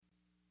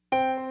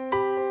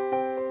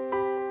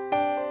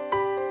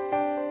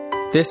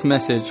This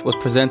message was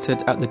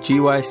presented at the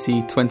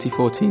GYC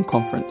 2014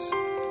 conference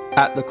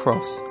at the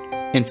Cross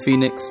in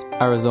Phoenix,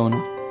 Arizona.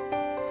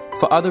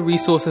 For other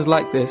resources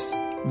like this,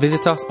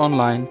 visit us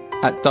online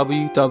at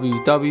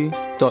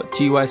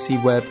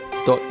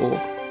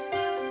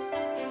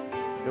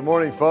www.gycweb.org. Good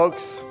morning,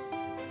 folks.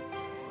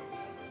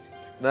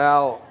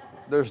 Now,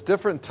 there's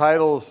different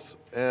titles,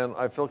 and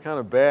I feel kind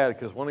of bad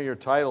because one of your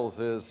titles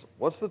is,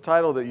 what's the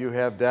title that you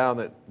have down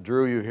that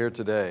drew you here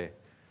today?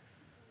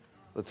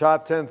 The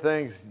top 10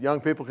 things young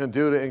people can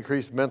do to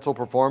increase mental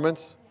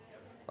performance?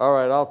 All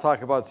right, I'll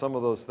talk about some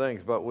of those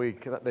things, but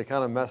they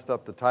kind of messed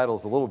up the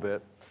titles a little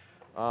bit.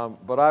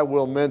 But I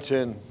will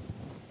mention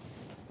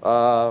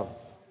a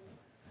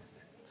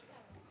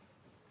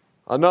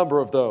number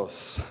of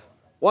those.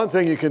 One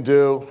thing you can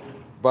do,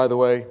 by the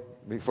way,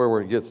 before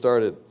we get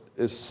started,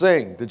 is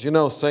sing. Did you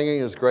know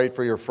singing is great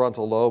for your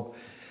frontal lobe?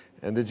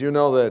 And did you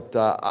know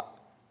that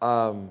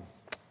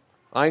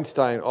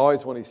Einstein,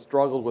 always when he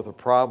struggled with a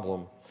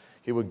problem,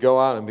 he would go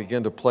out and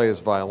begin to play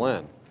his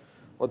violin?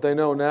 What they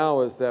know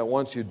now is that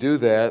once you do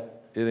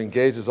that, it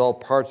engages all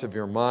parts of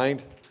your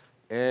mind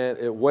and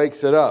it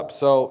wakes it up.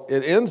 So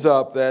it ends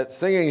up that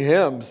singing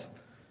hymns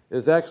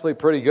is actually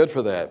pretty good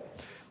for that.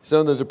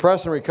 So in the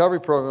Depression Recovery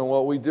Program,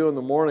 what we do in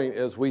the morning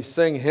is we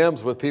sing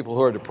hymns with people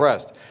who are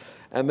depressed.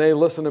 And they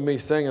listen to me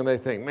sing and they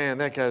think, man,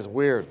 that guy's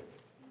weird.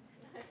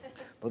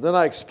 But then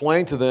I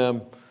explain to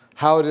them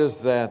how it is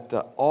that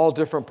all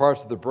different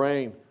parts of the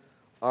brain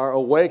are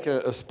awake,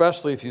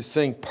 especially if you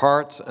sing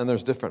parts and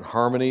there's different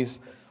harmonies,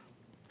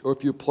 or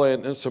if you play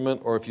an instrument,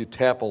 or if you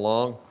tap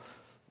along.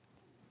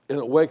 And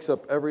it wakes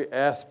up every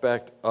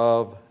aspect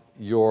of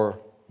your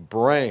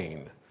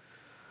brain.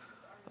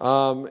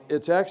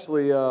 It's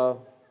actually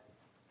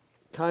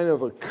kind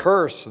of a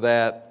curse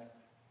that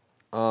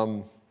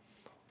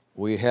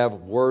we have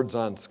words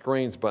on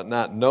screens, but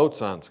not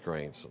notes on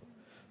screens.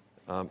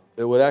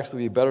 It would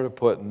actually be better to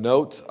put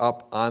notes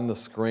up on the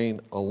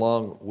screen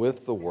along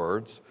with the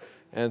words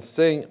and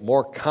sing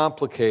more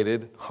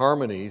complicated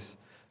harmonies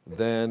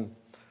than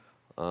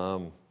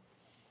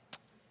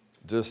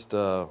just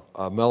a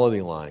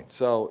melody line.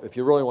 So if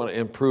you really want to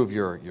improve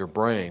your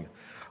brain.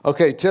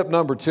 Okay, tip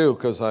number 2,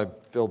 because I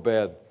feel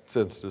bad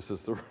since this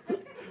is some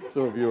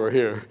of you are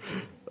here.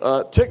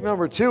 Tip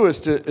number 2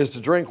 is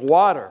to drink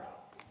water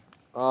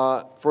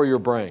for your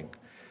brain.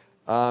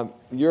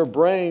 Your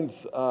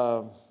brain's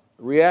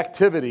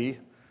reactivity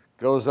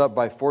goes up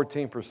by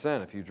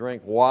 14% if you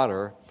drink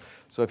water.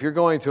 So if you're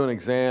going to an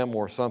exam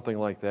or something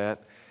like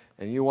that,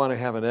 and you want to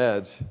have an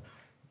edge,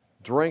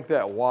 drink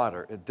that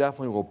water. It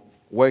definitely will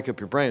wake up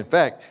your brain. In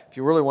fact, if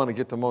you really want to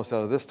get the most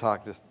out of this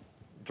talk, just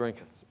drink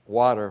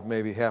water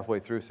maybe halfway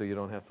through so you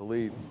don't have to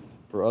leave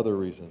for other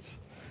reasons.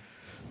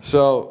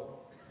 So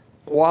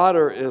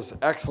water is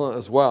excellent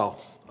as well.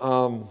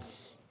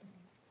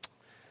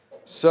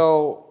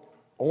 So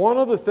one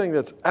other thing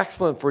that's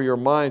excellent for your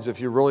minds, if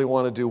you really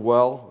want to do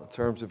well in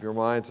terms of your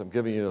minds, I'm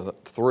giving you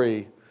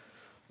 3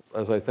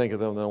 as I think of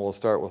them, then we'll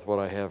start with what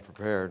I have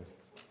prepared,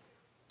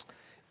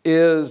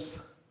 is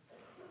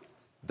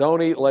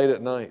don't eat late at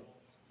night.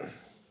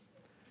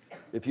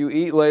 If you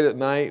eat late at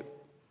night,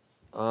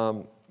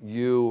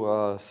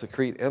 you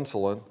secrete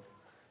insulin,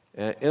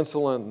 and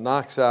insulin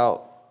knocks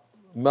out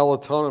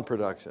melatonin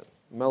production.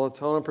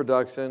 Melatonin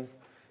production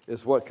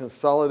is what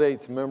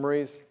consolidates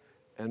memories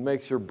and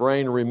makes your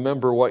brain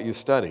remember what you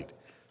studied.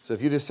 So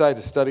if you decide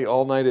to study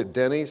all night at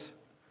Denny's,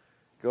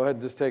 go ahead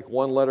and just take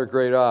 1 letter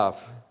grade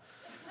off.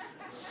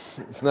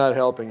 It's not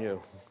helping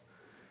you.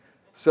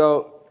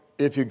 So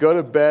if you go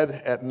to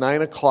bed at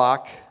 9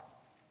 o'clock,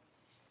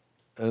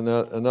 in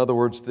other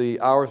words, the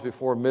hours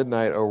before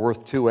midnight are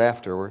worth 2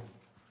 afterward.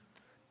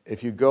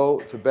 If you go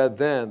to bed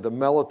then, the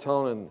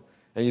melatonin,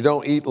 and you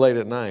don't eat late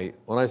at night.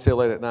 When I say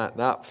late at night,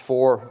 not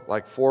 4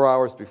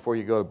 hours before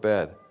you go to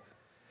bed.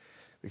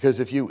 Because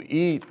if you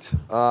eat,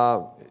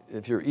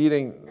 if you're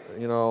eating,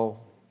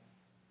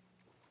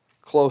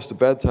 close to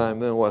bedtime,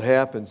 then what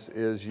happens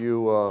is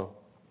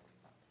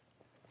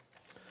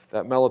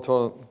that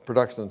melatonin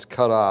production is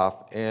cut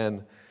off,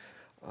 and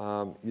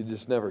you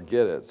just never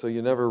get it. So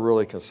you never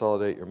really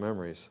consolidate your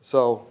memories.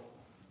 So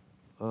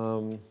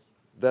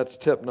that's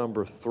tip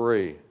number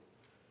 3.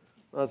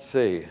 Let's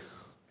see.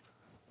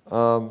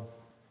 Was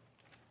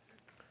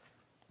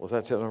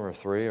that tip number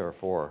 3 or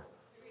 4?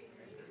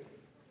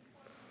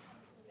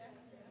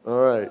 All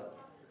right.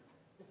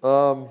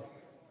 I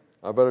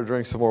better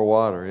drink some more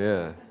water,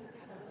 yeah.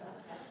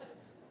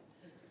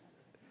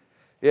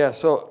 Yeah,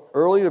 so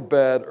early to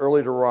bed,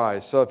 early to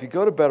rise. So if you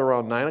go to bed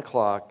around 9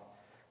 o'clock,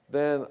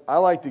 then I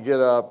like to get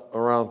up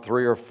around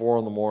 3 or 4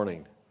 in the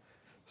morning.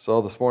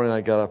 So this morning I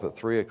got up at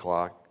 3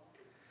 o'clock.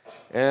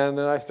 And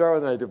then I start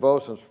with my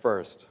devotions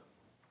first,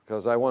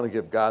 because I want to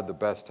give God the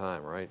best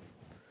time, right?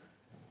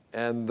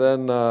 And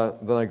then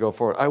I go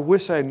forward. I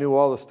wish I knew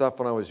all the stuff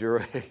when I was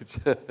your age.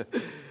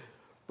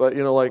 But,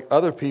 like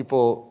other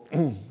people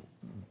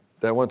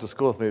that went to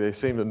school with me, they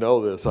seem to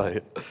know this. I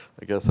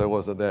guess I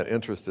wasn't that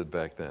interested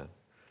back then.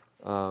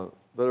 But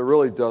it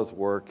really does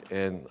work,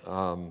 and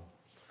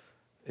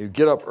you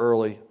get up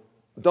early,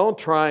 don't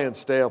try and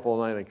stay up all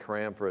night and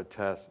cram for a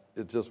test.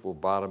 It just will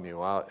bottom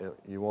you out.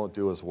 You won't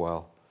do as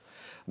well.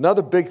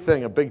 Another big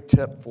thing, a big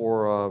tip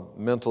for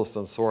mental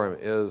sensorium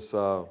is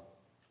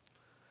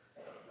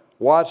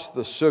watch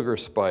the sugar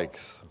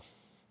spikes.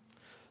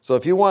 So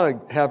if you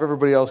want to have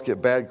everybody else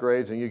get bad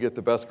grades and you get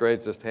the best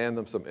grades, just hand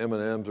them some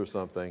M&Ms or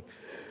something.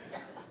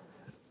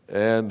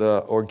 And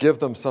or give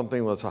them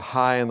something that's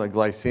high in the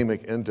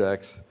glycemic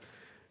index,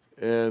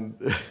 and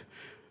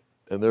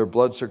their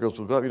blood sugars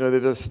will go up. You know, they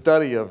did a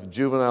study of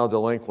juvenile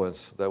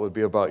delinquents that would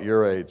be about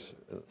your age.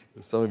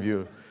 Some of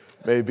you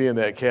may be in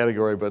that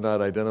category but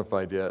not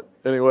identified yet.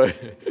 Anyway,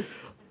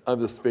 I'm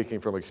just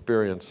speaking from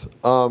experience.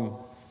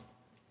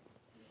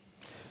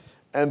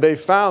 And they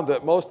found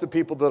that most of the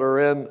people that are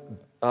in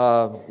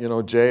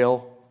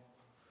jail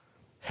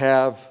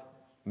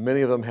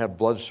many of them have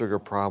blood sugar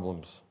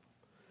problems.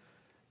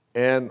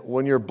 And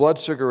when your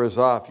blood sugar is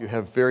off, you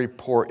have very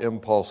poor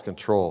impulse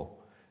control.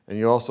 And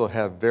you also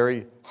have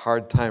very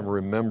hard time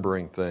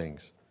remembering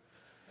things.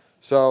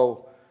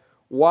 So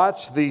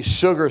watch these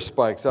sugar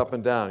spikes up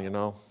and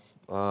down,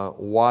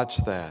 Watch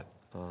that.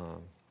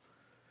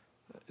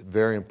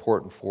 Very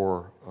important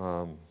for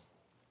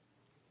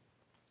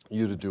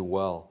you to do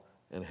well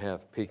and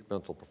have peak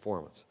mental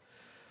performance.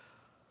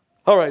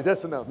 All right,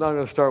 that's enough. Now I'm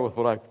going to start with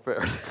what I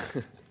prepared.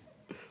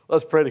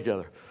 Let's pray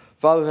together.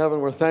 Father in heaven,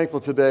 we're thankful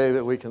today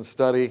that we can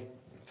study,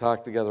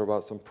 talk together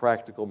about some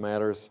practical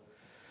matters,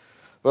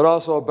 but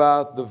also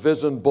about the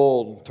vision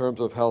bold in terms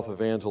of health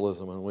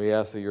evangelism. And we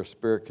ask that your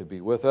Spirit could be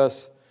with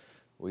us.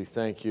 We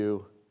thank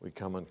you. We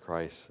come in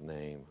Christ's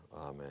name.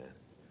 Amen.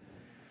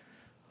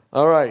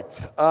 All right.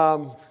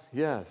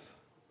 Yes.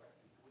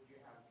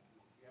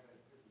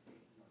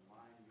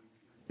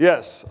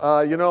 Yes.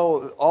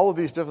 All of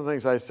these different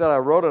things I said, I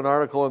wrote an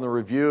article in the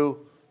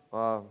Review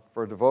for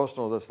a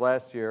devotional this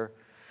last year.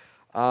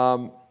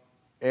 And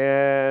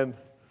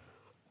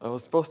I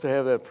was supposed to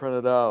have that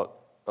printed out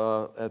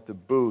at the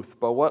booth.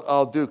 But what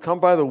I'll do, come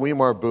by the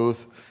Weimar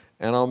booth,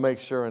 and I'll make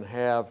sure and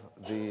have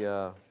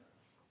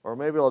or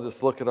maybe I'll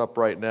just look it up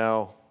right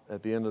now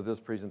at the end of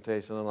this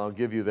presentation, and I'll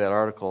give you that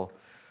article.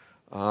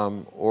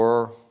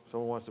 Or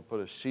someone wants to put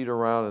a sheet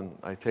around, and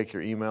I take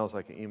your emails,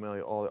 I can email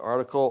you all the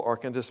article, or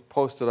I can just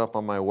post it up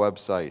on my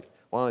website.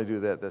 Why don't I do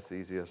that? That's the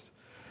easiest.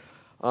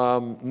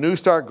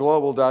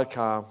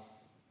 NewStartGlobal.com.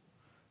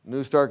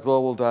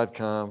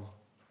 NewStartGlobal.com,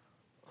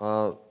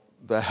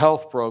 the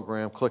health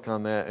program, click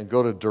on that and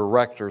go to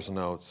Director's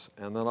Notes,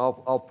 and then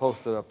I'll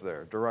post it up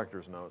there,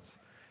 Director's Notes,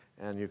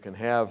 and you can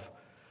have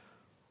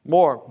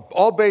more.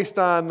 All based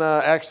on,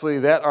 actually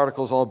that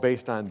article is all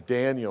based on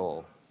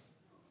Daniel,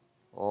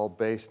 all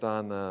based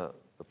on the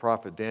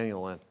prophet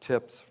Daniel and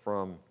tips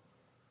from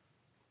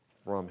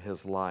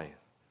his life.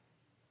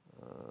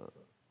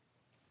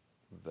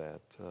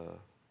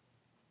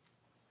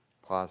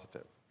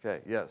 Positive.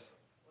 Okay, yes.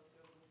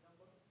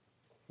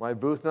 My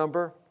booth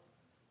number?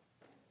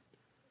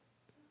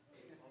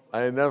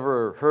 I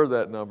never heard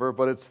that number,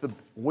 but it's the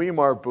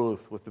Weimar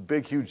booth with the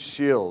big, huge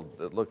shield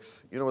that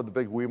looks, you know what the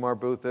big Weimar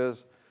booth is?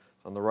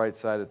 On the right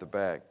side at the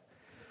back.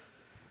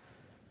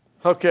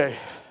 Okay,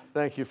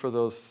 thank you for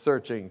those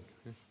searching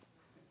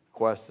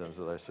questions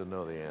that I should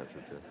know the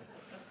answer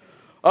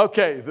to.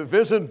 Okay, the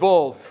vision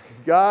bold.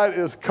 God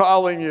is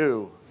calling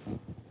you.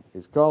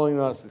 He's calling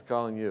us, He's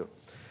calling you.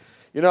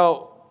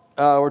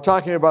 We're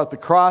talking about the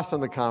cross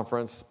in the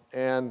conference,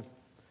 and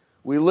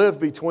we live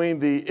between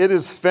the "it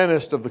is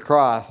finished" of the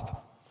cross,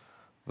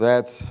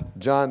 that's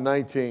John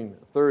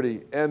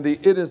 19:30, and the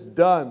 "it is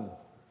done"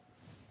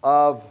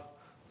 of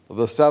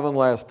the 7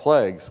 last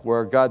plagues,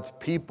 where God's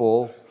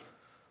people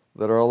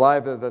that are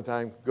alive at that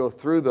time go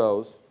through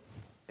those,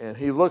 and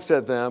He looks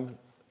at them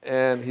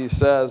and He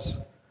says,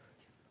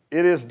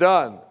 "It is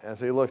done," as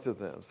He looked at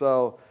them.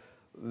 So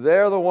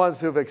they're the ones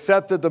who've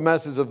accepted the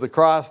message of the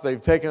cross.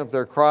 They've taken up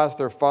their cross.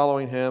 They're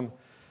following Him.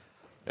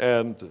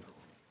 And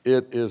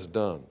it is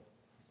done.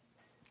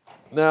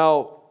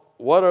 Now,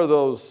 what are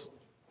those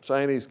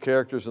Chinese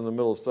characters in the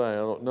middle sign?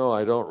 I don't know.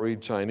 I don't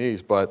read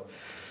Chinese, but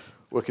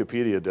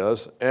Wikipedia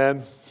does.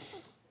 And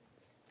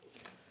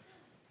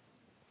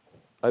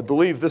I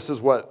believe this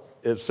is what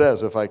it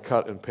says if I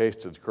cut and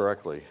pasted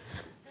correctly.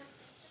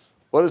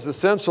 What is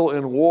essential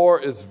in war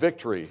is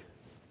victory,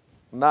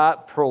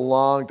 not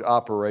prolonged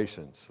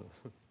operations.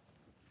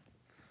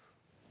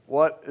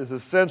 What is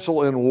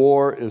essential in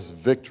war is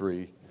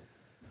victory,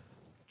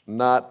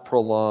 not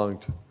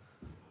prolonged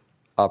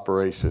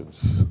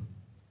operations.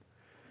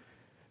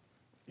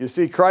 You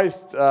see,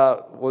 Christ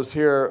was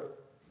here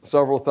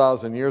several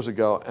thousand years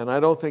ago, and I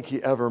don't think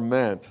He ever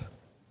meant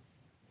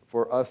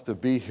for us to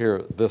be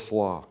here this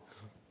long.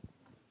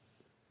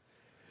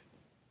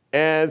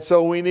 And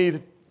so we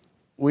need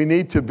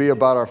to be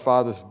about our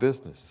Father's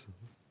business.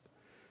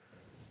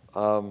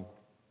 And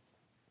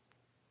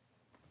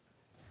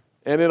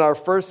in our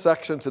first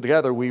section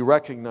together, we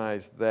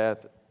recognize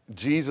that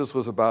Jesus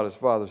was about His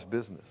Father's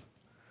business.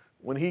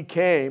 When He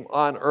came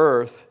on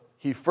earth,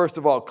 He first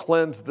of all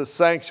cleansed the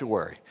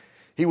sanctuary.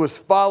 He was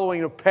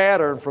following a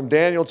pattern from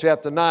Daniel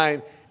chapter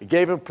 9 He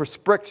gave him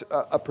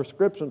a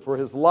prescription for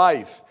his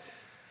life.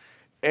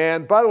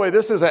 And by the way,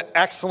 this is an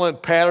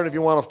excellent pattern if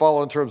you want to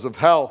follow in terms of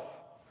health.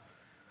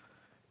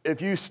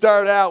 If you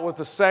start out with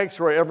the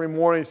sanctuary every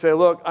morning, say,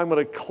 look, I'm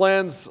going to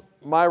cleanse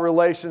my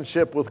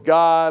relationship with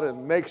God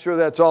and make sure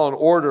that's all in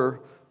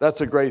order,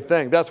 that's a great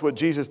thing. That's what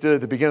Jesus did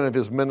at the beginning of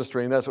his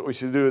ministry, and that's what we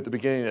should do at the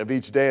beginning of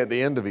each day, at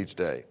the end of each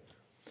day.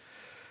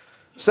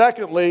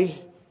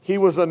 Secondly, he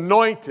was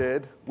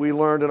anointed, we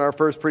learned in our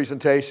first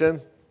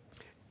presentation,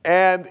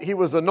 and he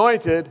was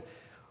anointed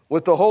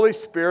with the Holy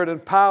Spirit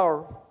and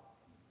power.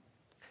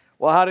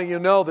 Well, how do you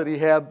know that he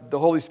had the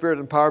Holy Spirit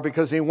and power?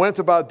 Because he went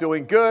about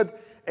doing good,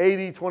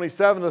 AD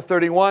 27 to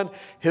 31,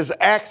 his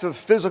acts of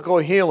physical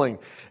healing.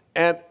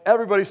 And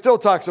everybody still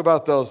talks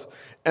about those.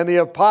 And the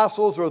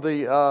apostles or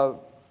the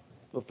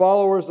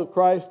followers of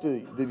Christ,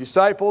 the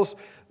disciples,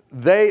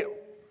 they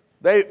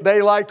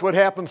liked what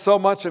happened so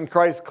much in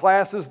Christ's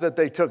classes that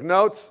they took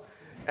notes,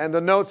 and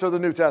the notes are the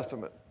New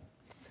Testament.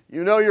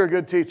 You know you're a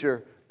good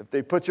teacher if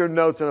they put your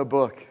notes in a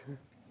book.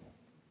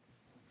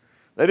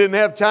 They didn't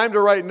have time to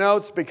write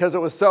notes because it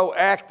was so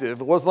active.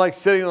 It wasn't like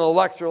sitting in a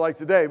lecture like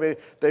today.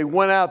 They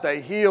went out,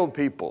 they healed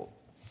people,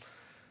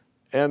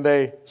 and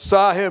they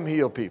saw him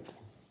heal people.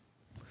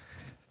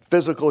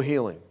 Physical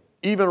healing,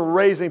 even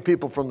raising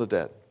people from the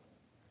dead.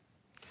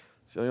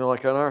 So,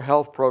 like on our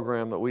health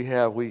program that we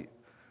have, we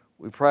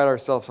pride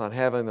ourselves on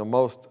having the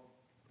most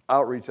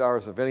outreach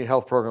hours of any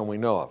health program we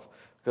know of.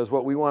 Because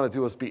what we want to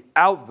do is be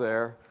out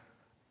there,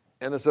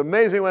 and it's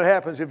amazing what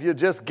happens if you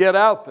just get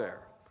out there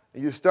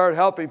and you start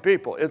helping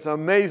people. It's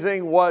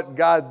amazing what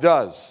God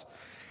does.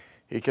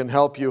 He can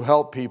help you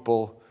help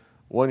people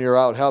when you're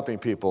out helping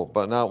people,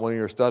 but not when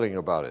you're studying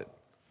about it.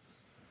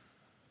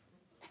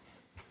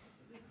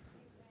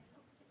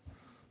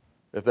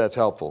 If that's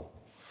helpful.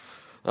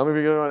 How many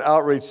of you are going to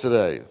outreach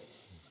today?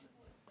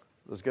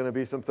 There's going to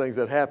be some things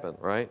that happen,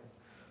 right?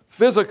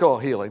 Physical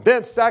healing.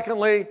 Then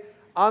secondly,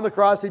 on the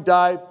cross he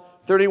died,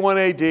 31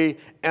 AD,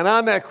 and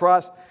on that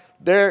cross,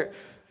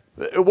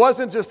 it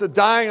wasn't just a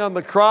dying on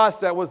the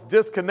cross that was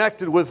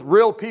disconnected with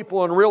real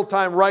people in real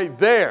time right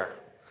there.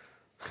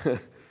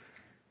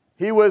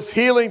 He was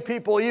healing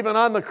people even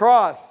on the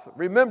cross.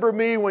 Remember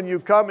me when you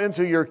come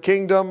into your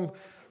kingdom.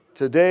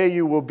 Today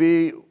you will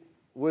be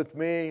with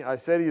me. I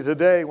say to you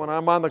today, when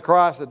I'm on the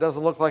cross, it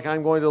doesn't look like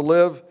I'm going to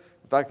live.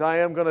 In fact, I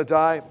am going to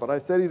die. But I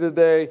say to you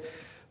today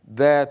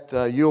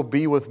that you'll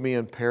be with me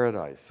in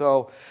paradise.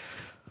 So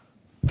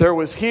there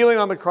was healing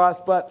on the cross,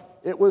 but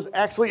it was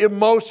actually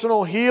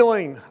emotional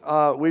healing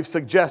we've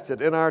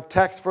suggested. In our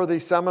text for the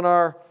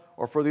seminar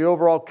or for the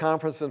overall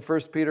conference in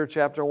 1 Peter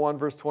chapter 1,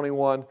 verse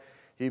 21,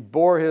 he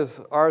bore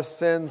our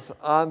sins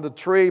on the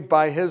tree.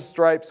 By his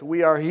stripes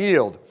we are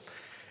healed.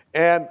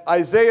 And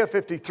Isaiah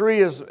 53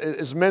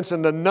 is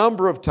mentioned a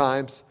number of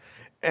times,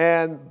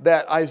 and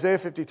that Isaiah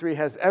 53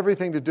 has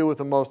everything to do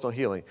with emotional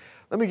healing.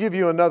 Let me give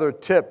you another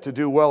tip to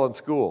do well in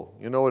school.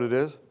 You know what it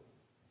is?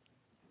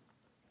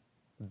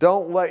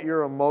 Don't let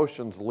your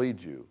emotions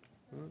lead you.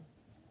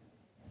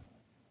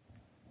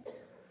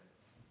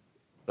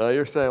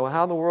 You're saying, well,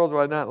 how in the world do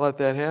I not let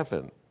that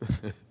happen?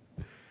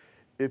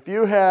 If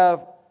you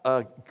have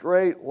a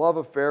great love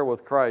affair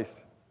with Christ,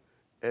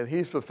 and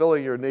he's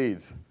fulfilling your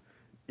needs,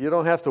 you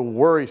don't have to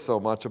worry so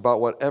much about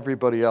what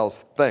everybody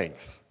else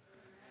thinks.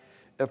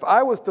 If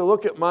I was to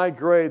look at my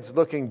grades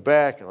looking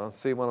back, and I'll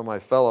see one of my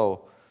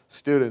fellow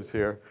students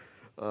here,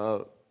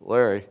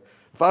 Larry,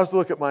 if I was to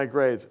look at my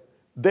grades,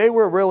 they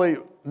were really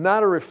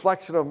not a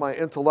reflection of my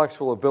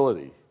intellectual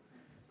ability.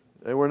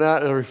 They were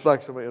not a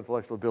reflection of my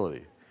intellectual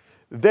ability.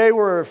 They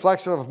were a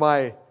reflection of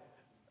my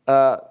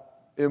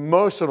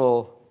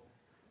emotional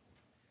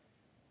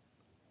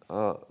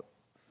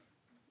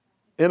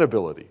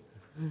inability.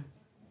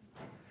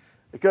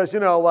 Because,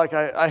 like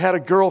I had a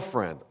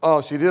girlfriend.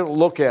 Oh, she didn't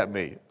look at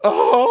me.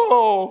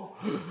 Oh!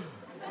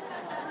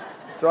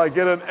 So I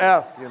get an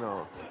F,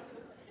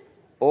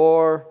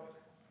 Or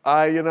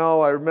I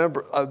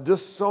remember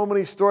just so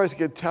many stories I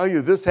could tell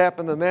you. This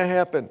happened and that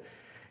happened.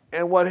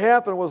 And what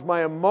happened was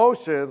my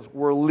emotions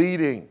were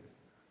leading.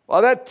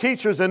 Well, that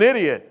teacher's an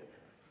idiot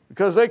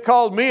because they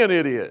called me an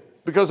idiot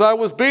because I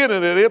was being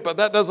an idiot, but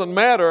that doesn't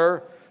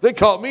matter. They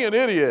called me an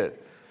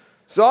idiot.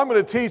 So I'm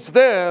going to teach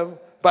them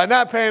by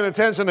not paying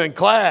attention in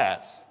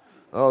class.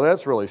 Oh,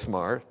 that's really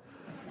smart.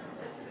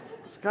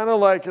 It's kind of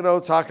like,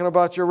 talking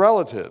about your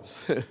relatives.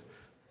 It's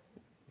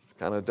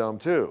kind of dumb,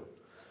 too.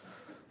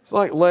 It's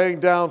like laying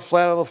down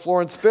flat on the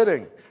floor and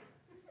spitting.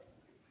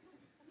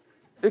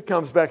 It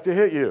comes back to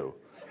hit you.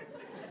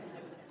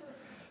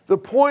 The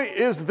point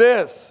is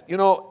this,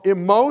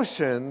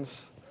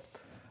 emotions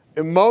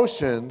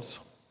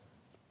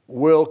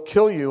will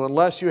kill you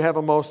unless you have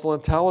emotional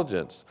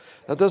intelligence.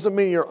 That doesn't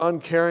mean you're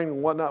uncaring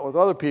and whatnot with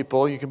other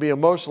people. You can be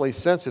emotionally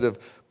sensitive,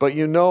 but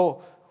you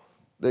know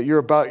that you're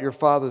about your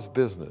Father's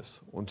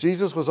business. When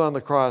Jesus was on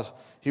the cross,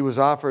 he was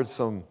offered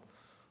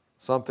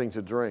something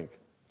to drink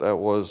that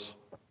was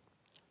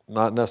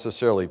not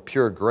necessarily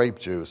pure grape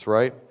juice,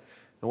 right?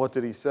 And what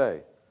did he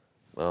say?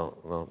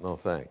 No,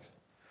 thanks.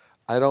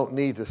 I don't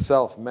need to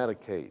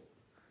self-medicate.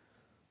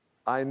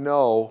 I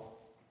know,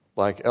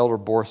 like Elder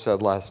Bohr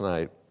said last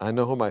night, I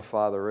know who my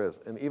Father is.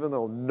 And even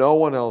though no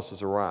one else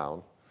is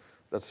around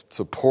that's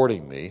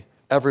supporting me,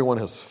 everyone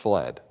has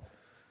fled.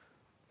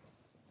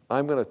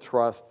 I'm going to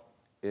trust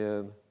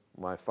in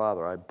my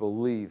Father. I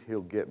believe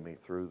He'll get me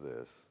through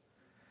this.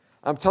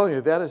 I'm telling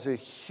you, that is a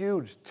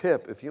huge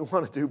tip if you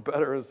want to do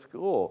better in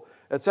school.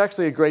 It's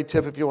actually a great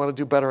tip if you want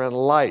to do better in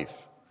life.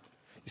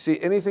 You see,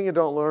 anything you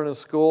don't learn in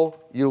school,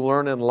 you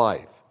learn in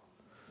life.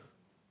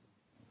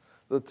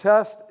 The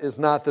test is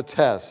not the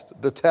test.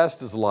 The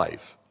test is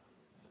life.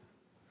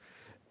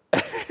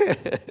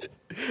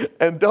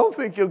 And don't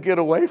think you'll get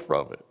away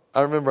from it.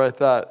 I remember I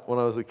thought when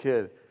I was a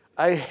kid,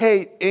 I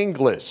hate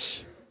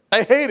English.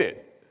 I hate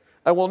it.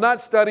 I will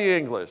not study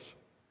English.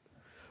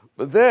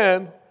 But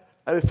then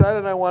I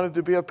decided I wanted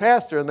to be a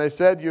pastor, and they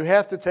said, you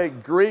have to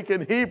take Greek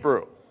and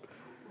Hebrew.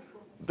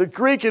 The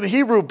Greek and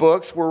Hebrew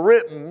books were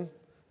written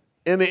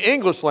in the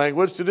English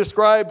language to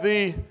describe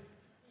the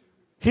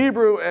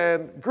Hebrew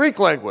and Greek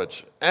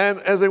language.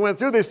 And as they went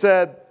through, they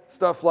said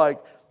stuff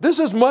like, this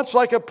is much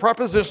like a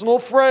prepositional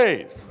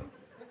phrase.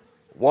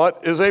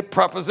 What is a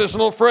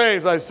prepositional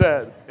phrase, I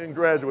said in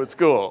graduate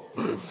school.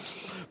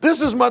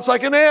 This is much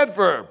like an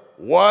adverb.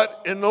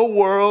 What in the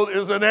world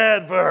is an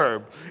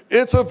adverb?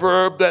 It's a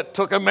verb that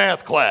took a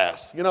math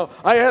class.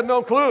 I had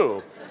no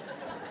clue.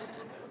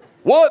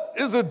 What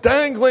is a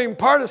dangling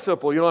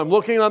participle? I'm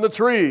looking on the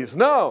trees.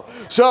 No.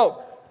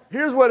 So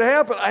here's what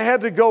happened. I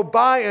had to go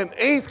buy an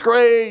 8th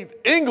grade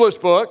English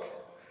book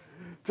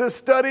to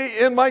study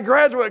in my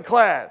graduate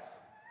class.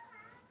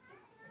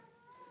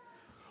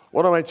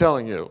 What am I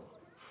telling you?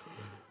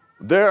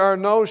 There are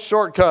no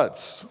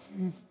shortcuts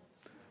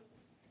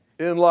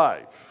in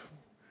life.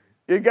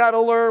 You got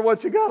to learn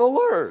what you got to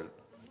learn.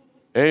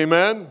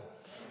 Amen?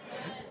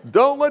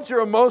 Don't let your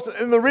emotions,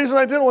 and the reason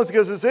I didn't was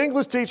because this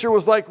English teacher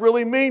was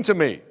really mean to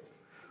me.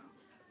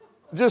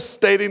 Just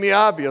stating the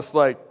obvious,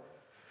 it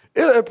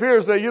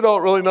appears that you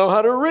don't really know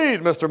how to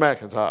read, Mr.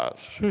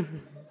 Mackintosh.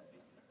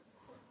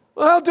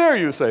 Well, how dare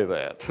you say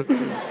that?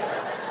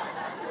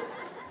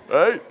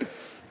 Right?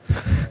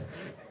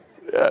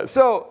 Yeah,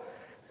 so,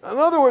 in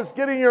other words,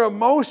 getting your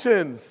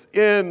emotions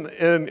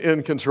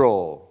in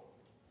control.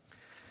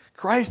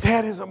 Christ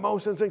had his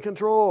emotions in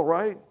control,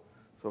 right?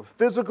 So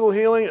physical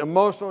healing,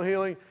 emotional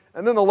healing.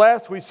 And then the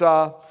last we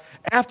saw,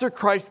 after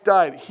Christ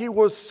died, he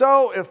was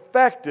so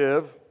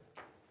effective.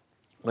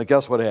 Like,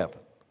 guess what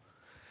happened?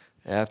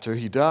 After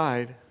he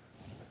died,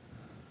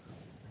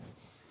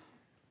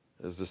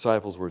 his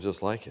disciples were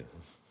just like him.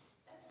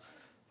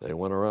 They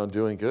went around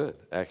doing good.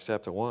 Acts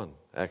chapter 1,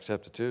 Acts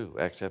chapter 2,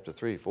 Acts chapter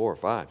 3, 4,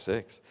 5,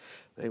 6.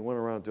 They went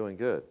around doing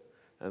good.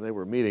 And they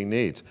were meeting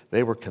needs.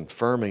 They were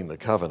confirming the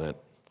covenant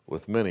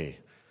with many,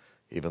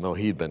 even though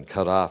he'd been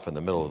cut off in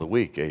the middle of the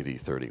week,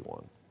 AD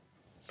 31.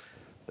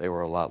 They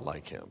were a lot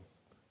like him.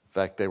 In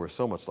fact, they were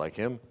so much like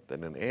him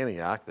that in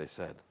Antioch they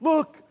said,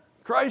 look,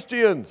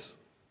 Christians.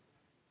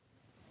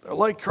 They're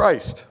like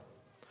Christ.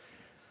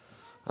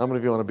 How many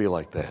of you want to be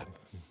like that?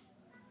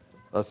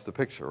 That's the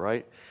picture,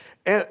 right?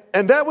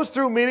 And that was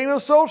through meeting a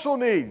social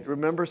need.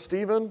 Remember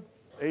Stephen,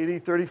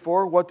 AD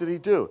 34? What did he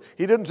do?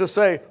 He didn't just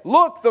say,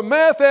 look, the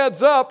math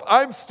adds up.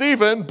 I'm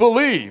Stephen,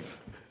 believe.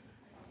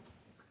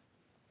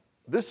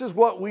 This is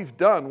what we've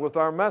done with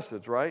our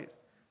message, right?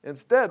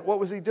 Instead, what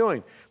was he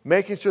doing?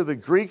 Making sure the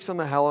Greeks and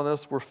the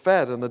Hellenists were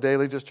fed in the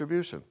daily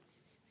distribution.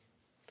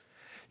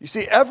 You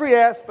see, every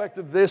aspect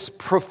of this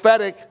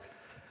prophetic,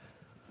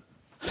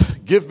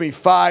 give me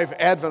 5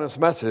 Adventist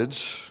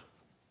message,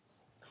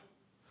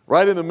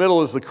 right in the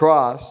middle is the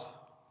cross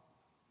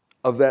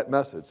of that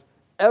message.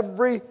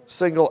 Every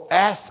single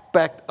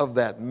aspect of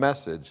that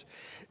message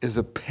is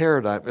a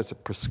paradigm, it's a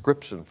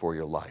prescription for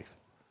your life.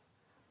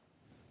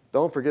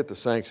 Don't forget the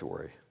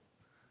sanctuary.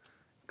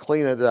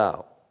 Clean it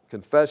out.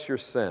 Confess your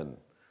sin.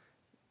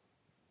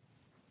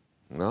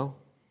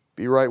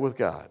 Be right with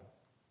God.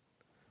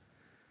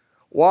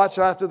 Watch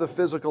after the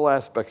physical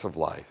aspects of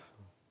life.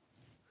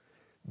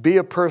 Be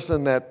a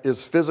person that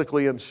is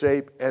physically in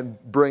shape and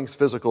brings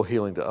physical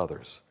healing to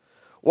others.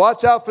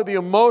 Watch out for the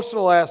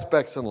emotional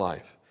aspects in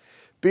life.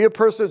 Be a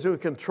person who's in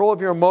control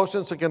of your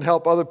emotions and can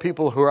help other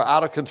people who are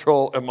out of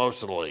control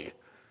emotionally.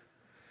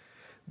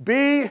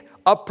 Be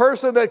a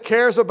person that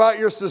cares about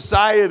your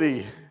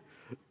society.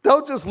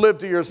 Don't just live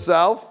to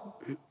yourself.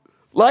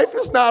 Life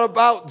is not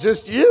about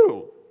just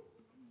you.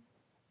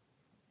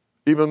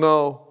 Even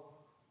though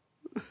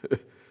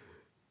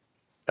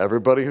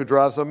everybody who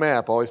draws a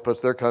map always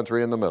puts their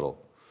country in the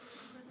middle.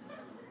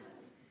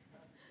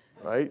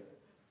 Right?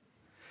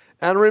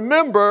 And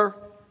remember,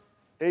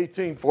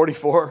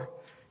 1844,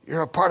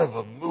 you're a part of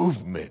a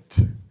movement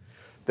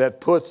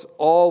that puts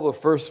all the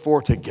first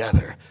 4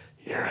 together.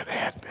 You're an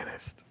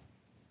Adventist.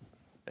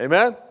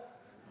 Amen?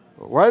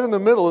 Right in the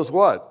middle is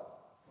what?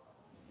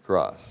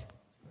 Cross.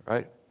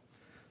 Right?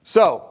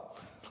 So,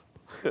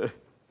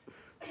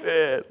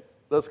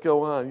 let's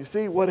go on. You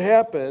see, what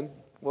happened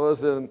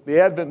was that the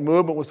Advent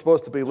movement was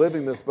supposed to be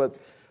living this, but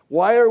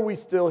why are we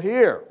still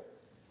here?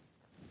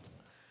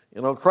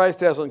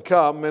 Christ hasn't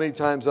come. Many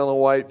times Ellen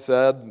White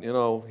said,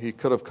 he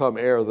could have come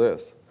ere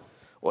this.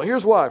 Well,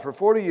 here's why. For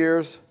 40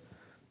 years,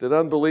 did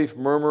unbelief,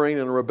 murmuring,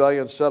 and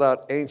rebellion shut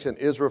out ancient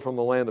Israel from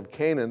the land of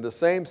Canaan? The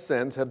same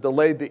sins have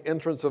delayed the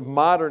entrance of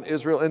modern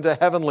Israel into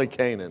heavenly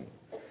Canaan.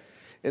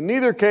 In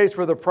neither case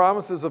were the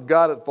promises of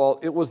God at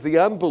fault. It was the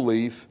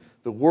unbelief,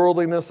 the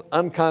worldliness,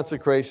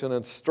 unconsecration,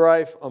 and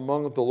strife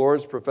among the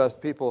Lord's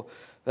professed people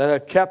that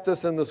had kept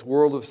us in this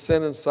world of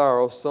sin and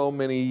sorrow so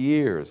many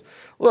years.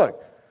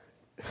 Look,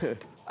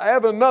 I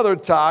have another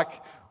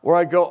talk where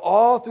I go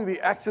all through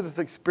the Exodus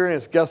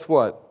experience. Guess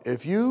what?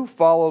 If you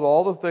followed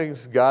all the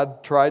things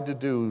God tried to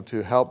do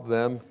to help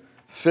them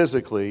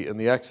physically in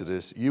the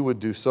Exodus, you would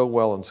do so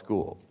well in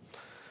school.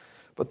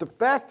 But the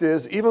fact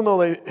is, even though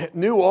they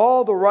knew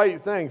all the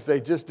right things,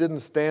 they just didn't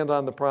stand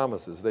on the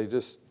promises. They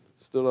just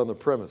stood on the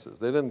premises.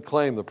 They didn't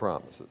claim the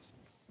promises.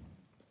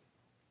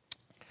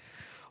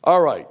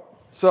 All right,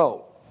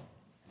 so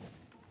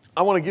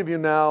I want to give you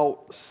now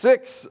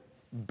 6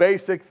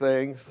 basic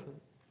things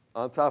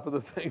on top of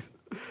the things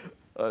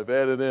I've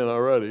added in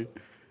already.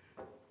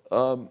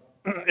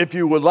 If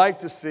you would like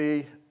to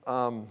see,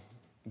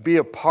 be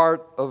a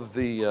part of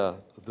the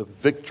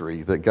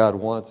victory that God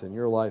wants in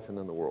your life and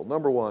in the world.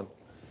 Number 1,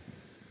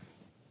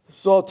 this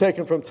is all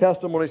taken from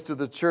Testimonies to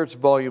the Church,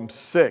 Volume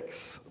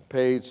 6,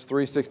 page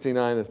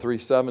 369 and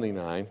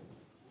 379.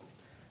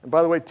 And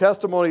by the way,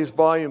 Testimonies,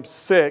 Volume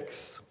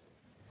 6,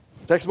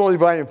 Testimonies,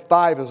 Volume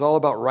 5 is all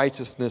about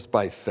righteousness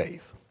by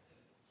faith.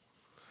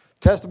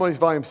 Testimonies,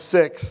 Volume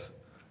 6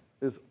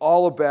 is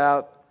all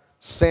about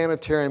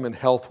sanitarium and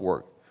health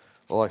work.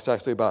 Well, it's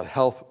actually about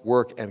health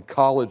work and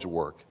college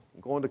work.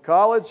 Going to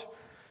college,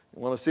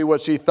 you want to see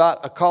what she thought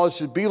a college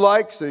should be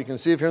like so you can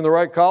see if you're in the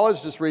right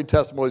college, just read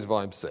Testimonies,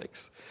 Volume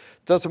 6.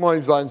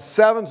 Testimonies, Volume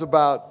 7 is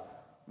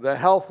about the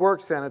health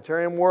work,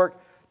 sanitarium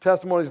work.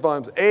 Testimonies,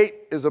 Volume 8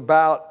 is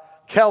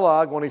about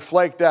Kellogg when he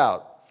flaked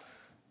out.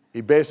 He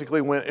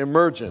basically went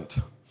emergent.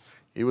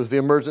 He was the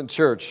emergent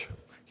church.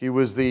 He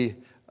was the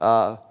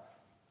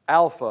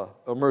Alpha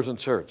emergent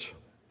church,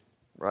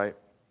 right?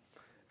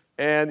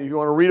 And if you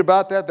want to read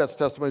about that, that's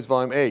Testimonies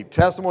Volume 8.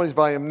 Testimonies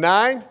Volume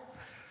 9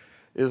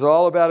 is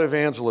all about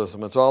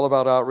evangelism. It's all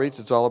about outreach.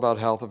 It's all about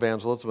health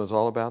evangelism. It's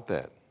all about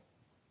that.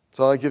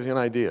 So that gives you an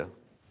idea.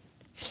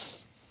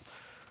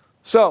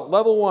 So,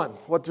 level 1,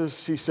 what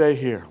does she say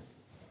here?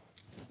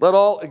 Let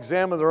all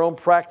examine their own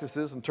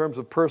practices in terms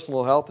of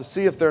personal health to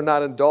see if they're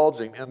not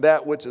indulging in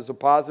that which is a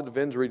positive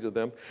injury to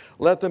them.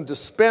 Let them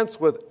dispense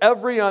with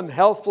every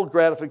unhealthful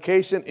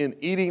gratification in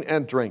eating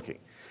and drinking.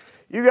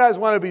 You guys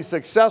want to be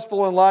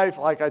successful in life,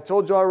 like I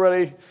told you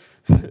already,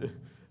 and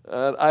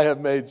I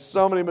have made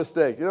so many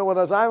mistakes. When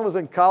I was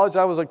in college,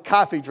 I was a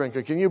coffee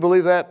drinker. Can you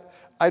believe that?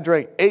 I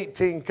drank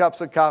 18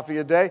 cups of coffee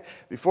a day.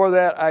 Before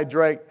that, I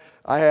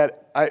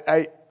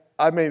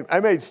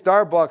made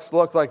Starbucks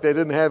look like they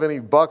didn't have any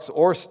bucks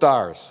or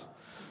stars.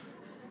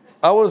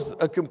 I was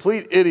a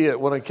complete idiot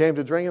when it came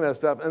to drinking that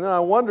stuff. And then I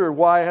wondered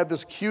why I had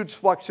this huge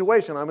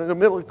fluctuation. I'm in the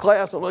middle of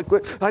class. I'm like,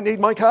 I need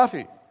my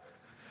coffee.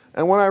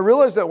 And when I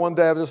realized that one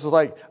day, I was just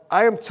like,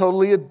 I am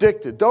totally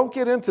addicted. Don't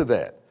get into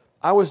that.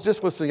 I was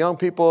just with some young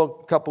people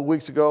a couple of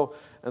weeks ago,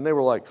 and they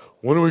were like,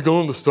 when are we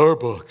going to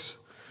Starbucks?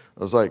 I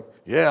was like,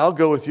 yeah, I'll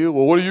go with you.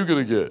 Well, what are you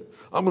going to get?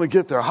 I'm going to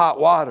get their hot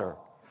water.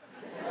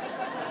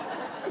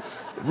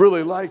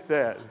 Really like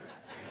that.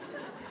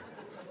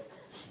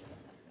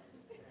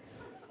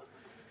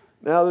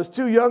 Now, there's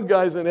 2 young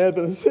guys in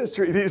Adventist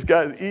history. These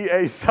guys,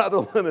 E.A.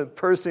 Sutherland and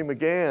Percy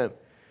McGann.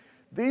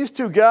 These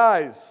 2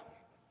 guys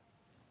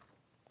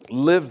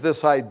lived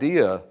this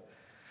idea.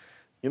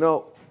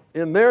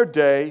 In their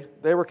day,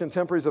 they were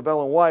contemporaries of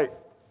Ellen White,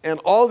 and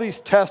all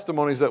these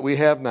testimonies that we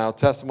have now,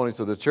 testimonies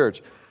of the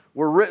church,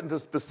 were written to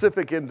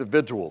specific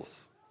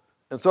individuals.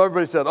 And so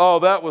everybody said, oh,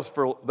 that was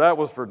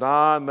for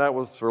Don, that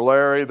was for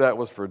Larry, that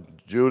was for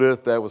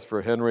Judith, that was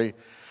for Henry,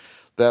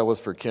 that was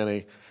for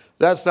Kenny.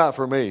 That's not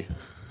for me.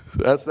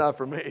 That's not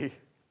for me.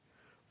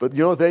 But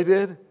you know what they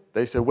did?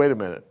 They said, wait a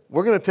minute.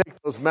 We're going to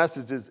take those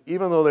messages,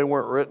 even though they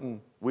weren't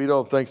written, we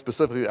don't think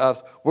specifically to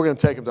us, we're going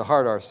to take them to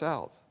heart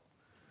ourselves.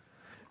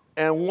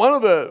 And one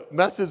of the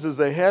messages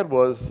they had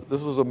was,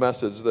 this was a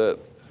message that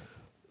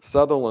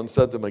Sutherland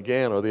said to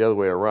McGann, or the other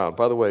way around.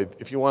 By the way,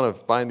 if you want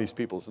to find these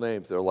people's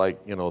names, they're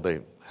like,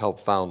 they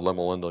helped found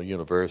Loma Linda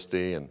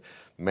University and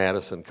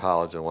Madison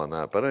College and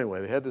whatnot. But anyway,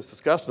 they had this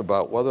discussion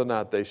about whether or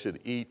not they should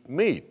eat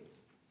meat.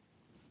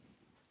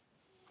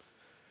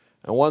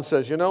 And one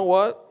says, you know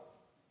what?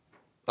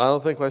 I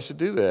don't think I should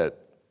do that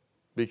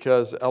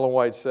because Ellen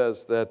White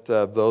says that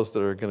those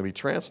that are going to be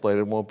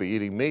translated won't be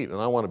eating meat, and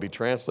I want to be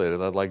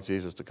translated. I'd like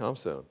Jesus to come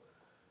soon.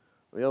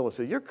 And the other one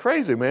said, you're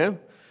crazy, man.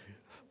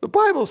 The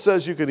Bible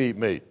says you can eat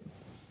meat.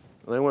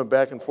 And they went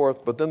back and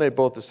forth, but then they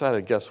both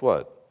decided, guess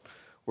what?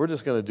 We're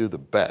just going to do the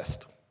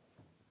best.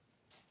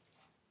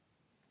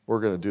 We're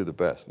going to do the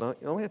best. Now,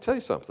 let me tell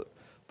you something.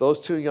 Those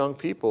 2 young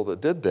people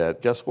that did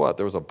that, guess what?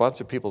 There was a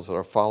bunch of people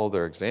that followed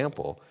their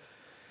example.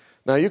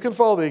 Now, you can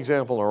follow the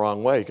example the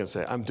wrong way. You can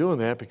say, I'm doing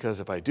that because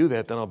if I do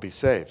that, then I'll be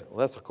saved. Well,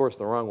 that's, of course,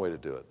 the wrong way to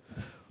do it.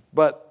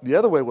 But the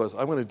other way was,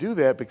 I'm going to do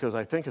that because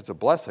I think it's a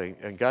blessing,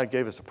 and God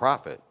gave us a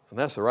prophet, and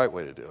that's the right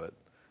way to do it.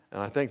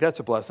 And I think that's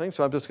a blessing,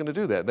 so I'm just going to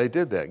do that. And they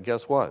did that, and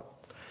guess what?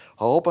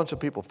 A whole bunch of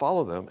people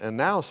follow them, and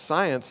now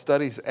science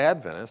studies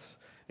Adventists,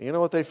 and you know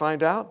what they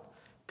find out?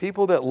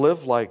 People that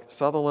live like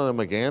Sutherland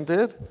and McGann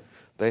did,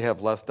 they have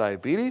less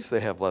diabetes,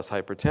 they have less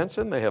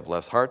hypertension, they have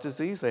less heart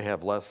disease, they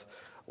have less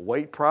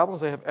weight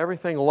problems, they have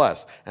everything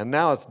less. And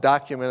now it's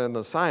documented in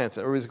the science,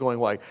 and everybody's going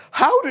like,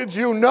 how did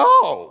you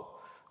know?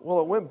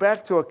 Well, it went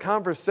back to a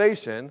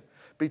conversation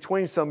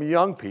between some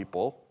young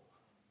people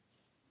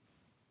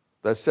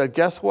that said,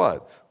 guess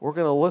what? We're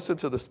going to listen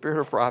to the spirit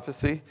of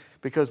prophecy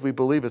because we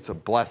believe it's a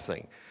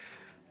blessing.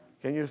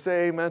 Can you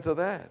say amen to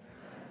that?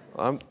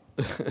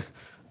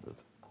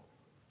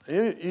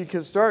 You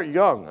can start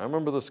young. I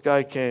remember this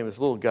guy came, this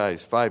little guy,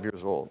 he's 5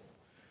 years old.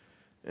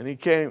 And he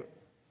came,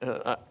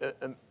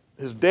 and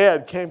his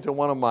dad came to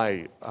one of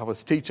I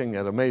was teaching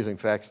at Amazing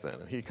Facts then.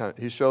 And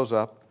he shows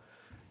up,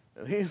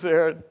 and he's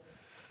there.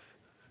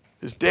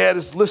 His dad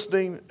is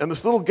listening, and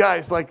this little guy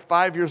is like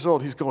 5 years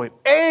old. He's going,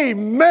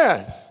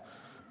 amen.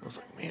 I was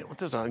like, man, what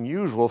this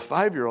unusual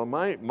 5-year-old.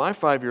 My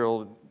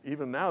 5-year-old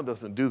even now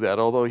doesn't do that,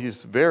 although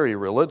he's very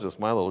religious,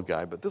 my little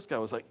guy. But this guy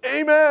was like,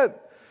 amen.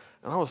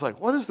 And I was like,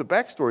 what is the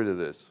backstory to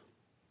this?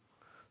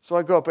 So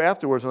I go up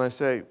afterwards and I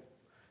say,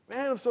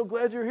 man, I'm so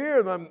glad you're here.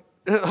 And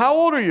how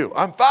old are you?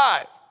 I'm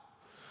 5.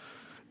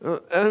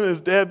 And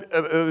his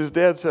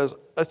dad says,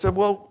 I said,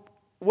 well,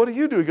 what do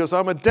you do? He goes,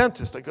 I'm a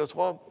dentist. I goes,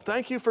 well,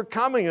 thank you for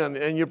coming,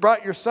 and you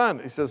brought your son.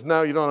 He says,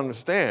 no, you don't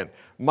understand.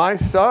 My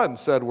son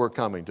said we're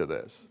coming to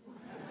this.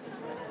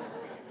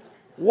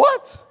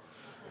 What?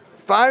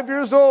 5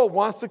 years old,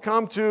 wants to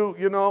come to,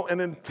 an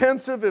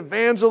intensive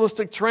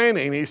evangelistic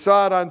training. He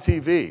saw it on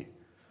TV.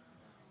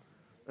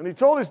 And he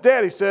told his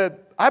dad, he said,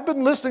 I've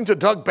been listening to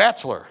Doug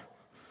Batchelor.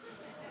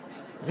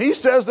 He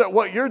says that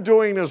what you're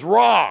doing is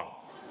wrong.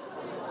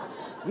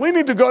 We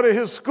need to go to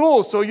his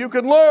school so you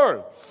can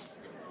learn.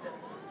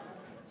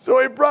 So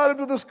he brought him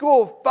to the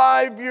school,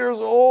 5 years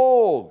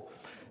old.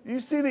 You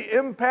see the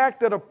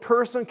impact that a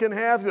person can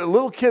have? The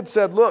little kid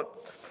said,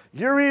 look,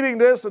 you're eating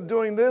this and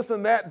doing this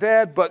and that,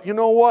 Dad, but you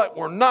know what?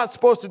 We're not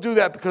supposed to do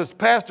that because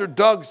Pastor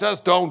Doug says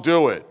don't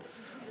do it.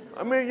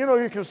 I mean,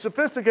 you can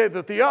sophisticate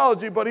the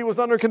theology, but he was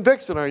under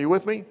conviction. Are you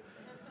with me?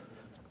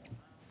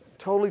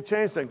 Totally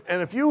changed things.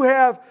 And if you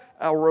have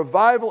a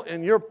revival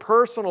in your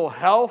personal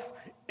health,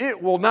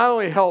 it will not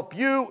only help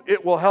you,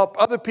 it will help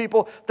other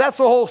people. That's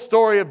the whole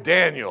story of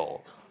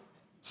Daniel.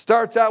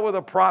 Starts out with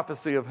a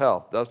prophecy of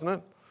health, doesn't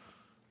it?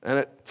 And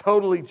it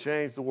totally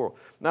changed the world.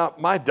 Now,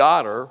 my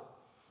daughter,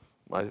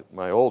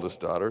 my oldest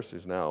daughter,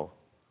 she's now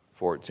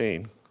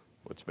 14,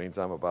 which means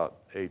I'm about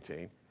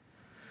 18.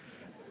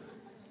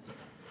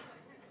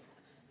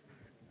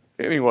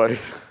 Anyway,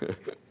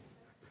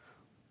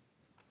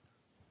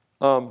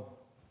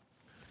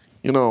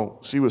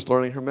 she was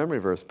learning her memory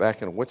verse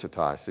back in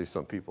Wichita. I see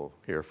some people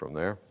here from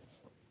there.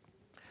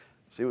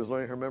 She was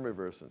learning her memory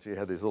verse, and she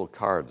had these little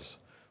cards,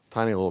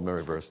 tiny little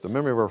memory verse. The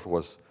memory verse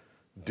was,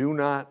 do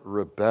not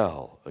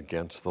rebel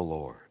against the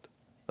Lord.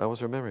 That was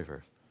her memory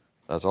verse.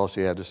 That's all she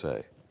had to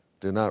say.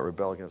 Do not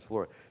rebel against the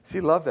Lord.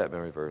 She loved that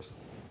memory verse.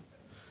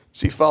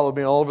 She followed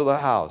me all over the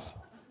house.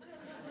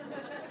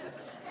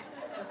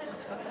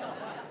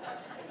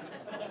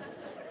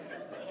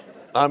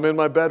 I'm in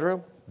my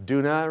bedroom.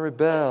 Do not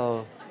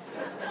rebel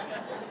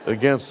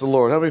against the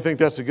Lord. How many think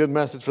that's a good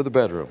message for the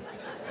bedroom?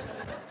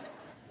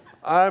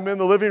 I'm in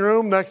the living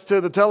room next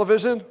to the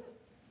television.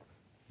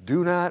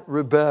 Do not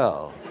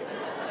rebel.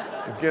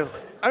 Again,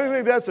 I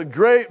think that's a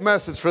great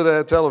message for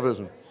that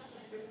television.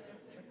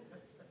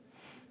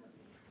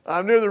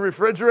 I'm near the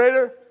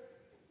refrigerator.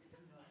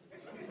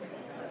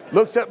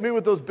 Looks at me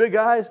with those big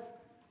eyes.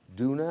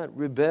 Do not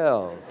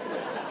rebel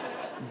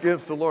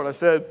against the Lord. I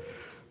said,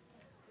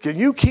 can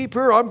you keep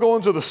her? I'm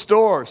going to the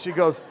store. She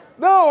goes,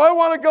 no, I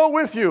want to go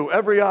with you.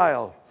 Every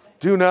aisle.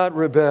 Do not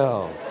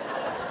rebel.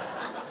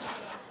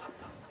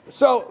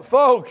 So,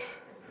 folks,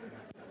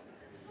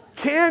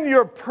 can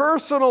your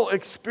personal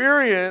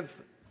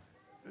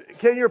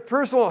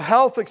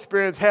health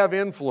experience have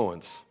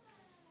influence?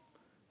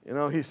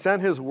 He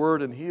sent his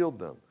word and healed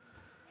them.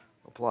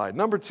 Applied.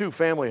 Number 2,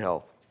 family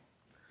health.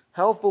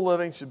 Healthful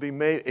living should be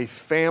made a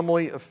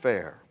family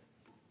affair.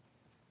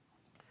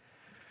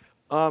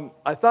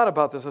 I thought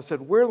about this. I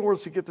said, where in the world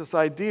did he get this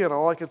idea? And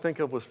all I could think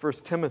of was 1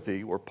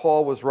 Timothy, where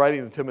Paul was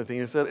writing to Timothy.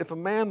 He said, if a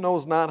man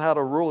knows not how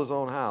to rule his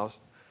own house,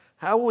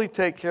 how will he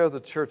take care of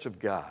the church of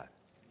God?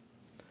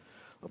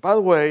 By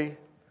the way,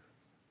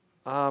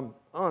 I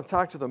want to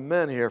talk to the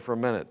men here for a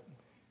minute.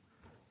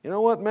 You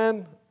know what,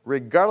 men?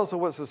 Regardless of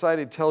what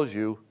society tells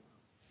you,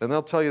 and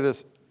they'll tell you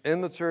this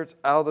in the church,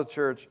 out of the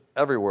church,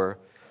 everywhere,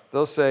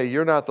 they'll say,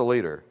 you're not the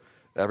leader.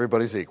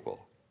 Everybody's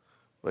equal.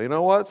 Well, you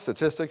know what?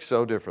 Statistics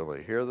show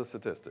differently. Here are the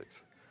statistics.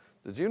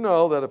 Did you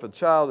know that if a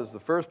child is the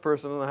first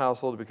person in the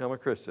household to become a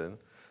Christian,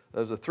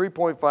 there's a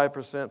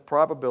 3.5%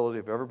 probability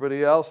of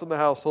everybody else in the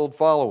household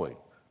following?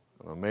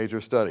 A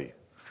major study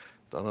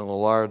done in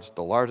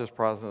the largest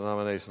Protestant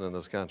denomination in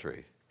this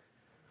country.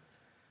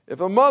 If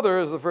a mother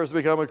is the first to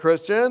become a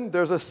Christian,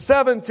 there's a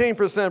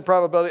 17%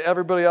 probability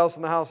everybody else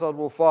in the household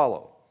will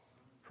follow.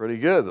 Pretty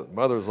good. The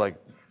mother's like,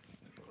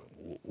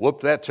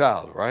 whoop that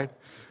child, right?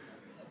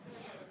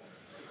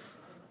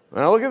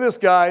 Now look at this,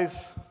 guys.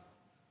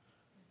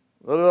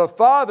 If the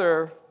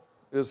father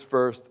is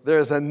first,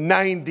 there's a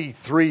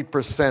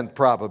 93%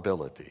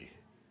 probability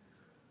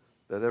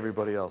that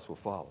everybody else will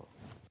follow.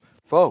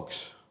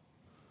 Folks,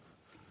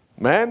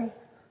 men,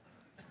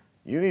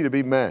 you need to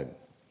be men.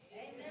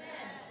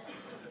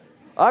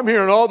 I'm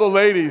hearing all the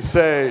ladies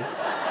say,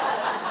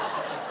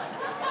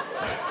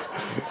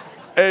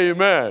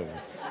 amen.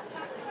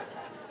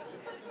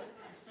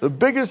 The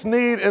biggest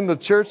need in the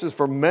church is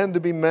for men to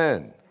be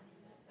men.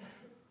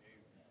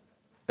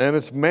 And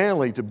it's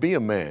manly to be a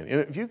man. And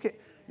if you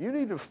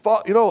need to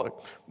follow, you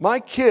know, my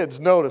kids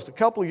noticed a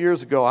couple of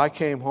years ago, I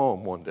came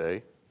home one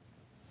day,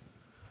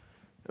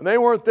 and they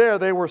weren't there.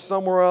 They were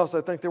somewhere else.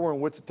 I think they were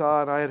in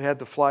Wichita, and I had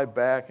to fly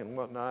back and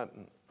whatnot.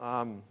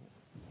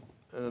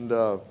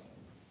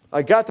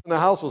 I got there, and the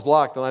house was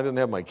locked, and I didn't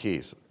have my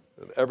keys.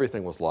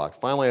 Everything was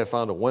locked. Finally, I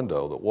found a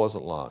window that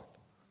wasn't locked.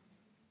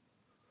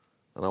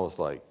 And I was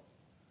like,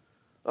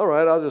 all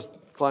right, I'll just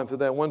climb through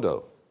that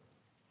window.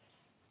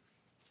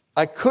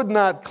 I could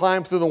not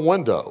climb through the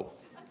window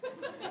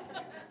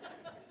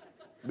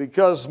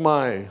because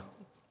my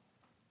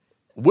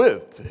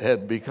width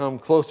had become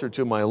closer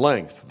to my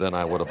length than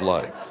I would have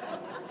liked.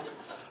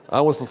 I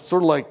was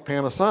sort of like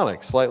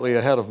Panasonic, slightly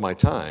ahead of my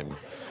time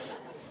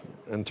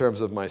in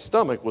terms of my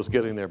stomach was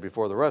getting there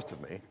before the rest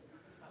of me.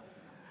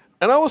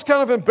 And I was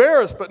kind of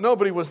embarrassed, but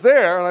nobody was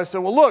there. And I said,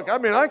 well, look,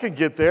 I can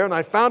get there. And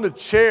I found a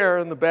chair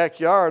in the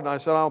backyard, and I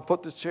said, I'll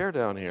put this chair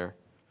down here.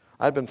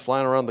 I'd been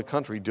flying around the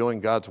country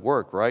doing God's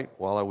work, right,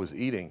 while I was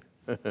eating.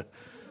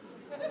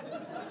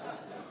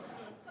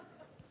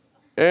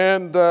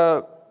 And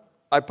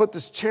I put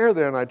this chair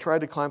there, and I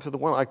tried to climb through the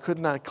window. I could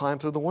not climb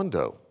through the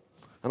window.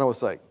 And I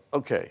was like,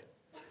 okay,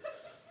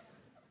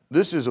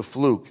 this is a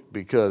fluke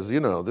because,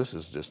 this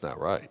is just not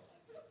right.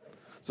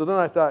 So then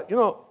I thought,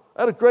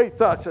 I had a great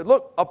thought. I said,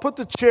 look, I'll put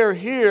the chair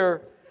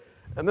here,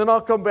 and then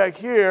I'll come back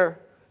here,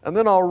 and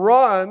then I'll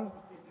run.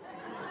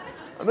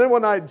 And then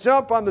when I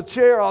jump on the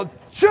chair, I'll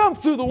jump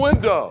through the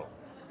window.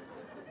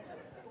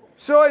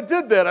 So I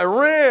did that. I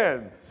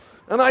ran,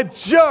 and I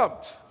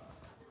jumped,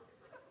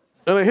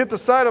 and I hit the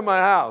side of my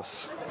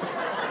house.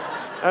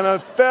 And I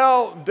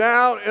fell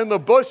down in the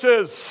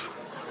bushes.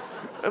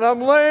 And I'm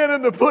laying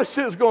in the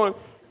bushes going,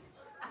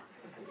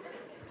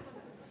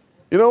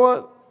 you know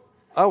what?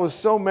 I was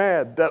so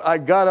mad that I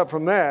got up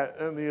from that,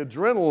 and the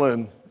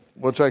adrenaline,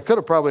 which I could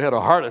have probably had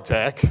a heart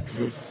attack,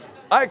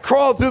 I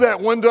crawled through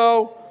that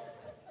window,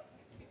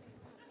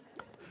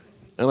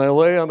 and I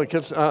lay on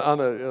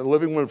the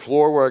living room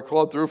floor where I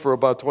crawled through for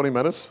about 20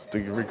 minutes to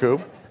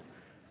recoup.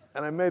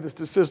 And I made this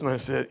decision. I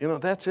said,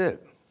 that's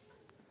it.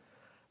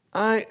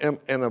 I am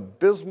an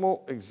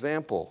abysmal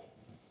example.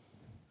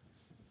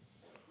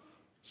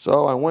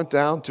 So I went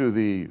down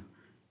to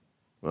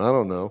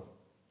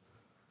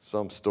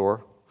some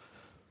store,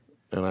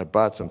 and I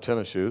bought some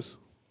tennis shoes,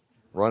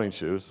 running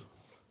shoes,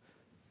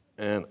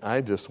 and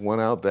I just went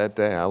out that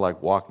day. I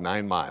walked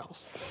 9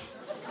 miles.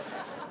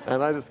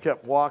 And I just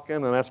kept walking,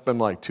 and that's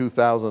been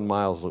 2,000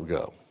 miles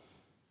ago.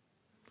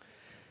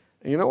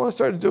 And when I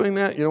started doing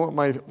that, you know what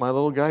my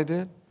little guy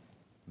did?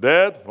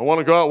 Dad, I want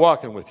to go out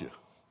walking with you.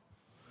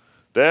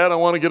 Dad, I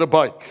want to get a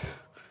bike.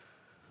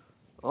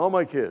 All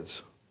my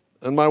kids.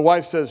 And my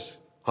wife says,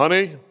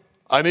 honey,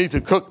 I need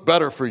to cook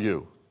better for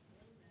you.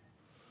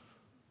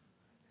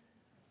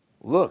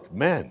 Look,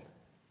 men,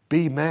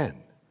 be men.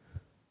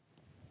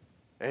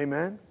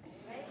 Amen? Amen.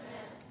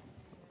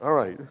 All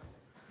right.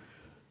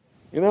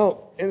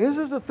 And this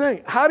is the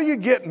thing. How do you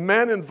get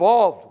men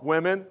involved,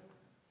 women?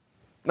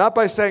 Not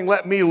by saying,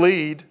 let me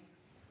lead.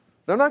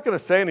 They're not going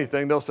to say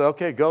anything. They'll say,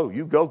 okay, go.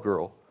 You go,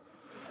 girl.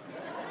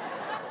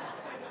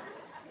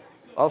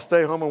 I'll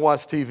stay home and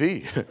watch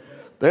TV.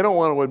 They don't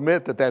want to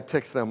admit that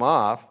ticks them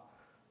off,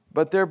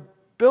 but they're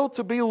built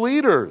to be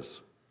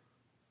leaders.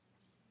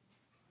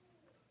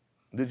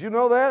 Did you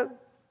know that?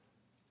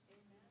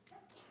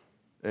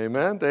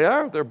 Amen. They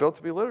are. They're built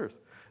to be leaders.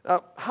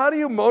 Now, how do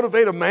you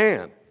motivate a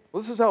man?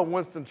 Well, this is how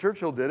Winston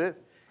Churchill did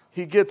it.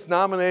 He gets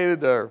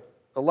nominated or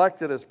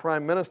elected as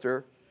prime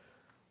minister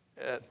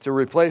to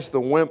replace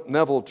the wimp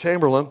Neville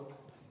Chamberlain.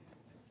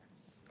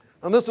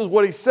 And this is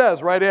what he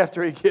says right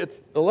after he gets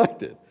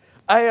elected.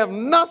 I have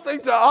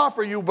nothing to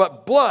offer you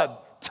but blood,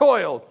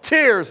 toil,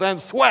 tears,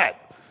 and sweat.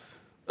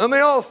 And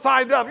they all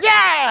signed up.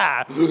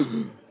 Yeah!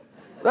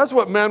 That's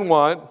what men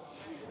want.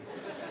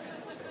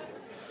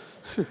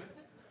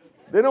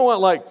 They don't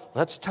want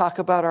let's talk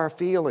about our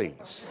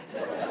feelings.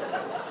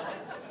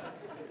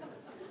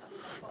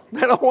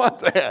 They don't want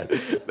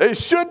that. They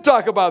should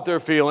talk about their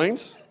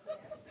feelings.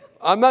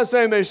 I'm not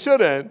saying they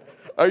shouldn't.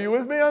 Are you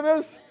with me on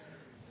this?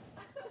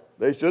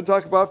 They should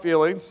talk about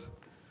feelings.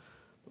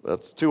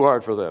 That's too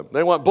hard for them.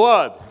 They want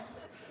blood,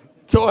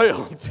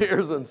 toil,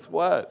 tears, and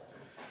sweat.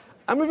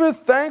 I'm even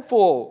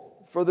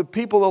thankful for the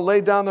people that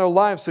lay down their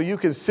lives so you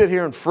can sit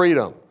here in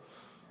freedom.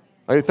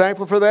 Are you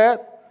thankful for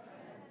that?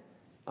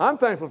 I'm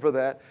thankful for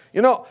that.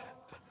 You know,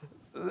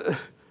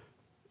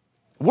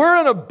 we're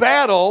in a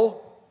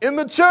battle in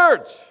the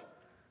church.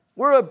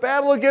 We're in a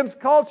battle against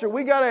culture.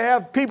 We got to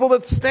have people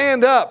that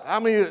stand up. How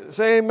many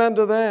say amen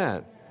to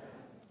that?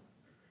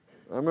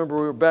 I remember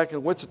we were back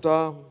in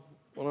Wichita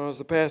when I was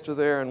the pastor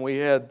there, and we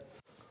had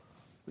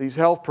these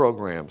health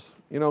programs.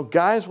 You know,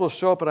 guys will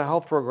show up at a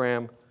health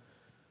program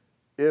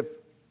if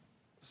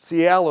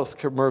Cialis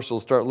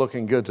commercials start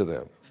looking good to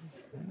them.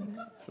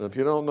 And if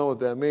you don't know what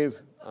that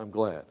means, I'm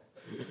glad.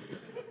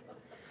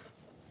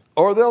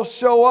 Or they'll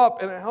show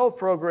up in a health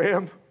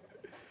program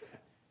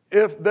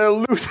if they're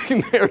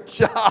losing their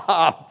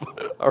job.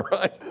 All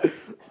right?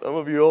 Some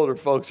of you older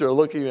folks are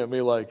looking at me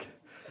like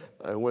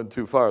I went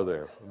too far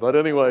there. But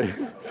anyway,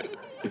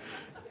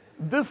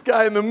 this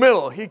guy in the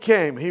middle, he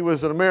came. He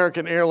was an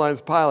American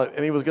Airlines pilot,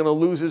 and he was going to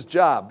lose his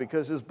job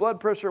because his blood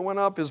pressure went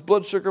up, his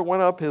blood sugar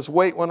went up, his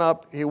weight went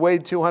up. He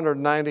weighed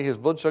 290. His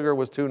blood sugar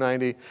was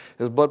 290.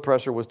 His blood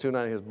pressure was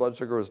 290. His blood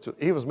sugar was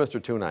he was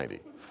Mr.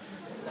 290.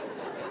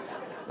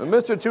 And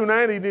Mr.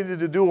 290 needed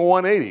to do a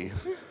 180.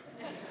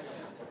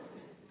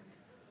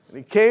 And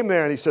he came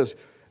there, and he says,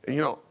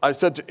 you know,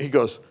 he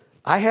goes,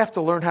 I have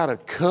to learn how to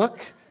cook?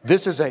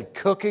 This is a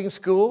cooking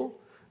school?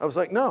 I was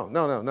like, no.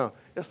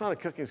 It's not a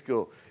cooking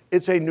school.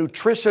 It's a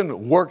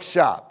nutrition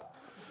workshop.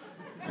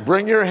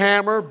 Bring your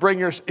hammer,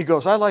 he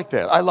goes, I like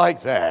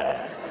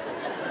that.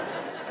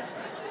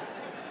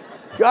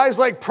 Guys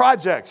like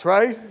projects,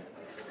 right?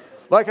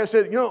 Like I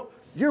said, you know,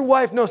 your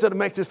wife knows how to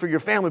make this for your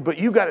family, but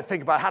you got to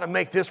think about how to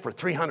make this for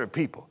 300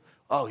 people.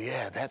 Oh,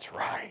 yeah, that's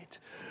right.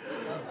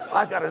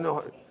 I got to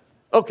know.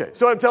 Okay,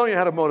 so I'm telling you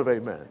how to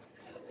motivate men.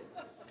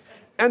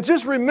 And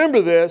just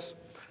remember this,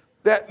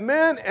 that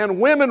men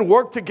and women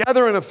work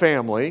together in a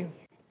family,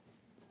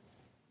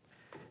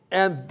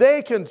 and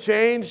they can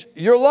change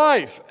your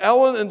life.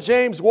 Ellen and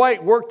James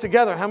White worked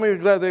together. How many are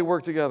glad they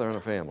work together in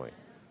a family?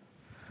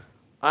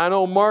 I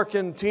know Mark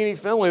and Teeny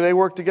Finley, they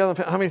work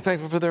together. How many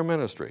thankful for their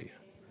ministry?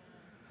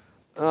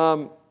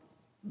 Those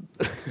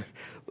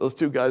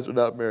two guys are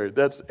not married.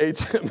 That's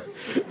HM.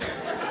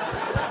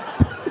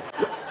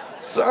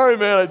 Sorry,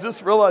 man, I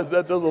just realized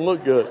that doesn't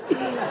look good.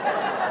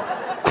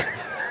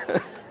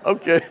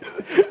 Okay.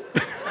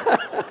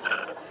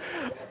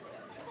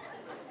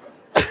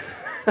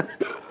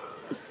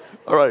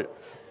 All right.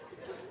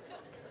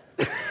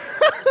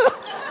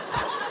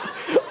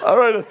 All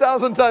right,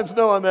 1,000 times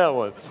no on that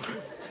one.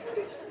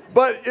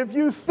 But if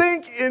you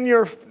think in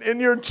your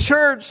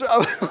church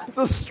of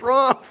the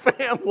strong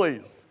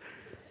families,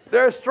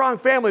 there are strong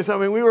families. I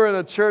mean, we were in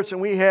a church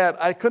and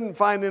I couldn't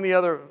find any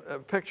other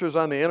pictures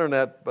on the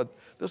internet, but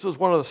this was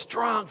one of the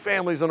strong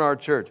families in our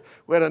church.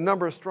 We had a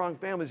number of strong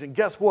families, and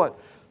guess what?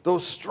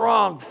 Those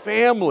strong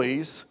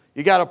families,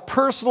 you got a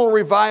personal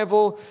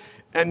revival,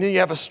 and then you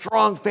have a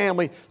strong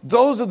family.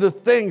 Those are the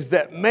things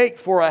that make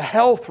for a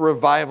health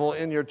revival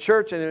in your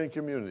church and in your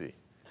community.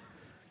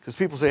 Because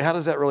people say, how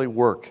does that really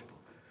work?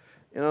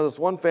 You know, this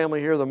one family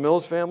here, the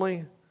Mills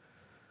family,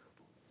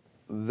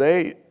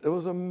 it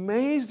was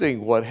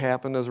amazing what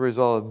happened as a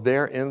result of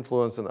their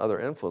influence and other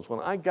influence. When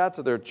I got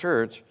to their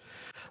church,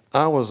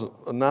 I was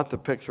not the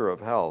picture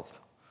of health.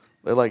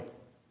 They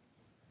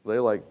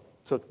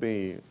took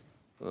me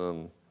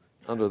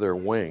under their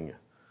wing.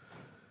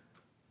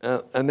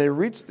 And they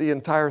reached the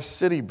entire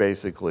city,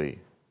 basically,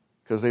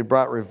 because they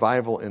brought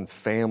revival in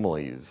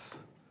families.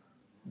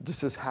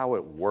 This is how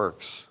it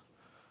works.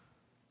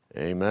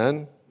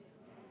 Amen?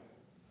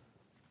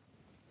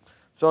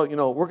 So, you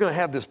know, we're going to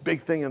have this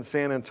big thing in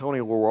San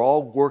Antonio where we're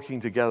all working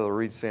together to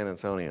reach San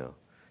Antonio.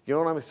 You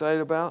know what I'm excited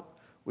about?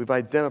 We've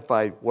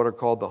identified what are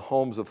called the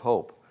homes of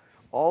hope.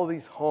 All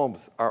these homes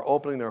are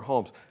opening their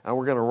homes, and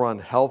we're going to run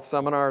health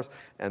seminars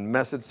and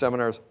message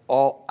seminars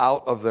all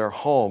out of their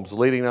homes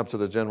leading up to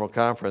the general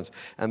conference.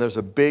 And there's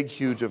a big,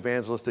 huge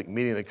evangelistic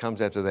meeting that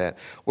comes after that.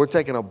 We're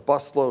taking a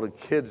busload of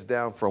kids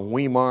down from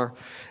Weimar,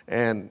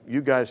 and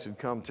you guys should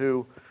come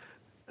too.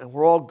 And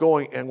we're all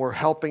going, and we're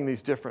helping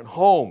these different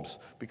homes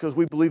because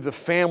we believe the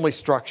family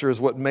structure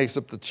is what makes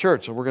up the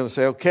church. And we're going to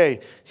say,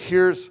 okay,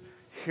 here's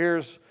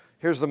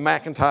the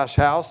Mackintosh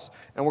house,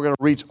 and we're going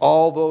to reach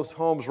all those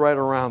homes right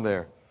around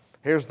there.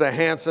 Here's the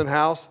Hanson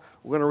house.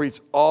 We're going to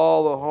reach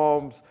all the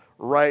homes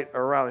right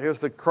around. Here's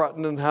the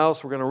Cruttenden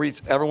house. We're going to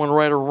reach everyone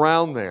right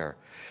around there.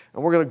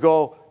 And we're going to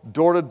go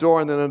door to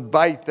door and then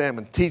invite them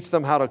and teach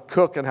them how to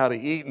cook and how to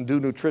eat and do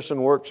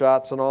nutrition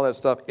workshops and all that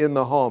stuff in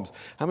the homes.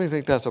 How many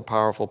think that's a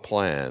powerful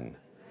plan?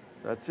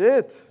 That's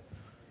it.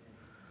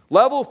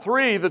 Level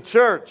 3, the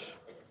church.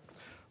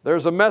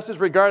 There's a message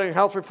regarding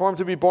health reform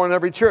to be born in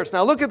every church.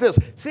 Now look at this.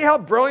 See how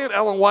brilliant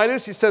Ellen White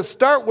is? She says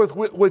start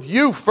with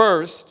you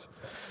first,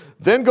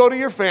 then go to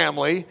your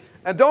family,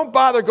 and don't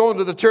bother going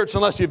to the church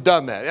unless you've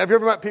done that. Have you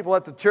ever met people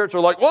at the church who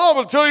are like, well, I'm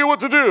going to tell you what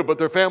to do, but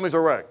their families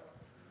are wrecked?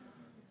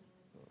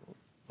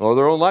 Or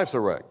their own lives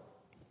are wrecked.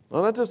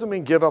 Well, that doesn't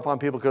mean give up on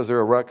people because they're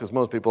a wreck, because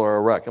most people are a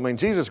wreck. I mean,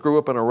 Jesus grew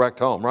up in a wrecked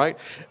home, right?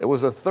 It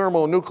was a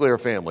thermonuclear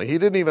family. He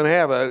didn't even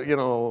have a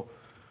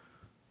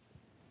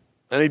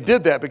And he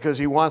did that because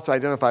he wants to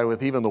identify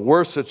with even the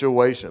worst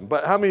situation.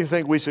 But how many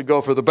think we should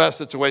go for the best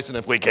situation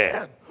if we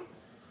can?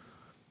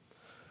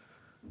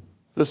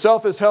 The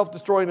selfish,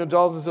 health-destroying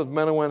indulgences of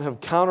men and women have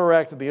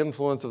counteracted the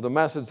influence of the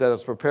message that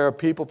has prepared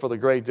people for the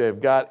great day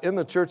of God. In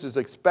the churches,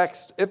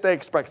 if they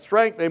expect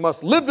strength, they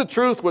must live the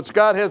truth which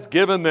God has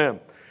given them.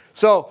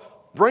 So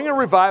bring a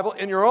revival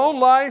in your own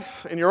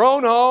life, in your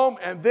own home,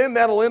 and then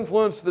that'll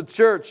influence the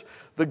church.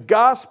 The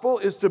gospel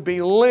is to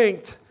be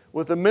linked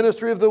with the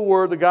ministry of the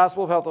word, the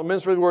gospel of health, the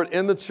ministry of the word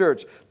in the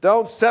church.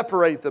 Don't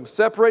separate them.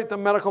 Separate the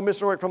medical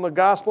mission work from the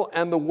gospel,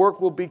 and the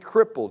work will be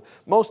crippled.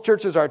 Most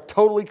churches are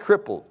totally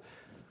crippled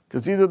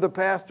because either the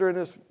pastor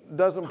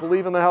doesn't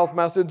believe in the health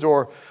message,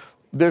 or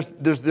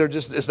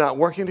it's not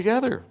working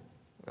together.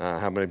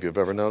 How many of you have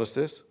ever noticed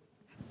this?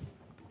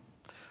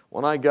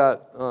 When I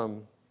got,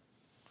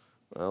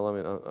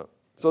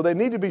 so they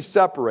need to be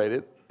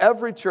separated.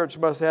 Every church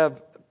must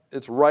have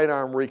its right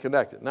arm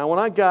reconnected. Now, when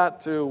I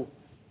got to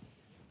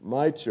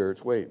my church,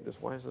 why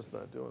is this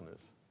not doing this?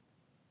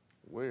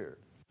 Weird.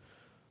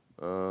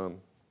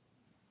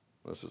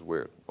 This is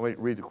weird. Let me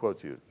read the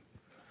quote to you.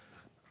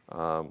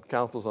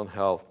 Councils on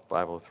Health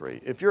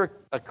 503. If you're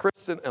a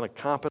Christian and a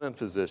competent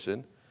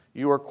physician,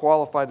 you are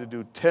qualified to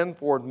do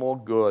tenfold more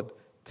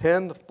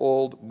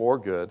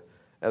good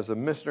as a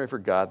missionary for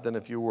God than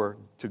if you were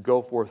to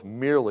go forth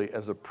merely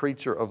as a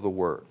preacher of the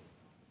word.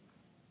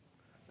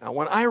 Now,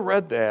 when I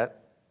read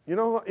that, you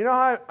know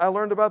how I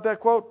learned about that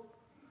quote?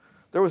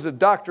 There was a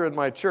doctor in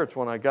my church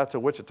when I got to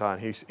Wichita,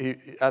 and he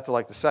after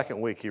like the second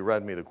week, he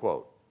read me the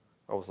quote.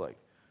 I was like,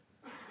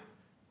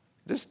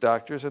 this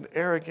doctor's an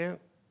arrogant,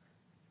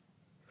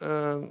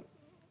 I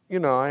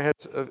had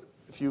a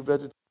few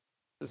vegetarians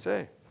to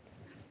say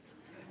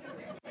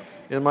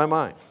in my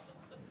mind,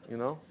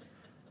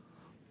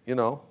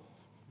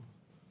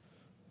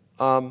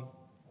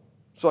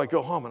 So I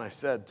go home and I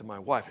said to my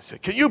wife, I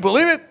said, can you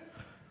believe it?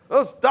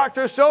 Those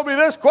doctors showed me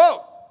this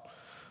quote.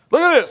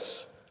 Look at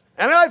this.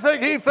 And I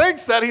think he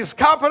thinks that he's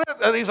competent,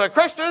 that he's a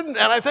Christian, and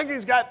I think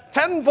he's got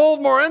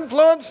tenfold more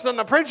influence than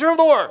the preacher of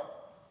the word.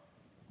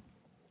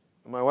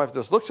 And my wife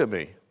just looks at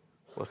me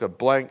with a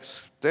blank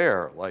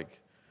stare, like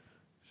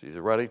she's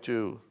ready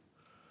to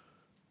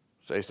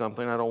say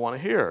something I don't want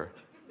to hear.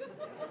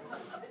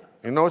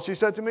 You know what she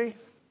said to me?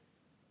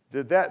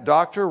 Did that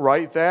doctor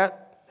write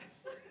that?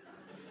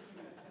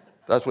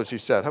 That's what she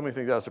said. How many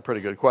think that's a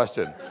pretty good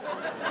question?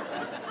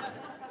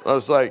 I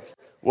was like,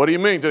 what do you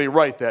mean, did he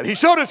write that? He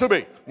showed it to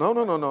me. No,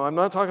 I'm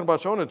not talking about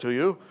showing it to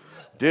you.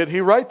 Did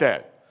he write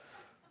that?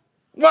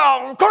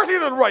 Well, of course he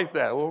didn't write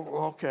that. Well,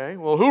 okay.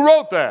 Well, who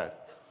wrote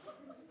that?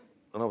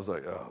 And I was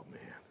like, oh, man.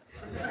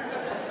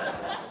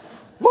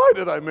 Why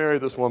did I marry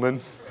this woman?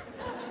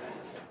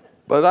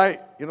 But I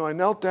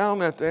knelt down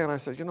that day and I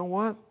said, you know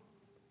what?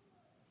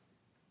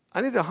 I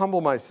need to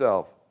humble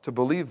myself to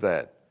believe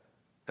that.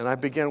 And I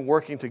began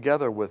working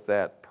together with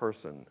that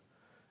person.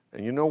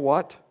 And you know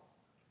what?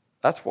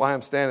 That's why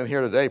I'm standing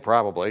here today,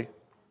 probably.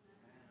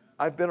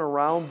 I've been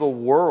around the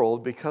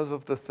world because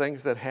of the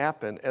things that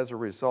happened as a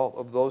result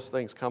of those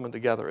things coming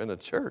together in a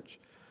church.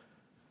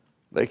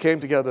 They came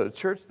together at a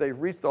church. They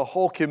reached the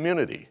whole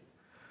community.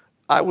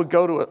 I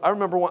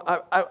remember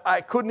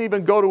I couldn't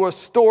even go to a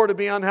store to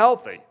be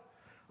unhealthy.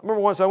 I remember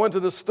once I went to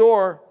the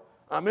store.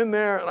 I'm in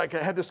there, and I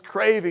had this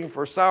craving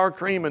for sour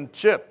cream and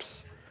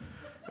chips.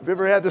 Have you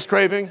ever had this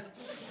craving?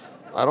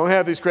 I don't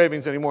have these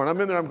cravings anymore. And I'm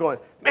in there, I'm going,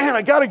 man,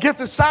 I got to get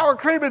this sour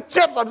cream and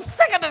chips. I'm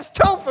sick of this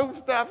tofu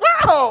stuff.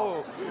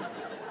 No!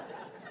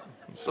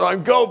 So I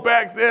go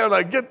back there, and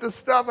I get this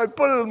stuff. I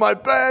put it in my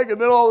bag, and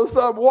then all of a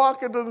sudden I'm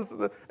walking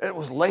to and it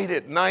was late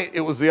at night.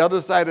 It was the other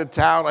side of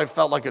town. I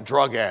felt like a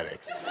drug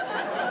addict.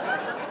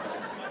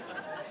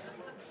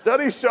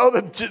 Studies show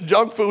that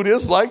junk food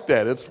is like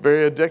that. It's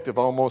very addictive,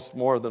 almost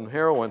more than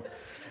heroin.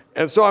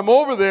 And so I'm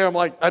over there. I'm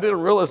like, I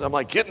didn't realize. I'm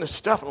like getting this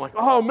stuff. And I'm like,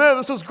 oh, man,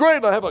 this is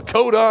great. I have a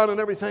coat on and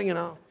everything,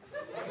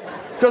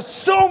 Because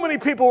so many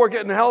people were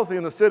getting healthy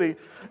in the city.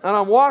 And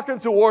I'm walking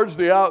towards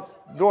the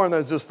outdoor, and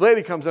there's this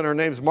lady comes in. Her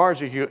name's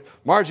Margie.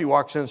 Margie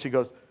walks in, and she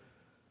goes,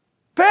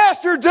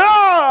 Pastor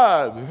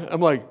Don!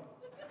 I'm like,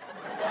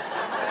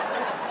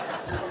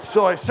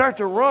 so I start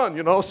to run,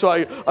 So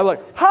I'm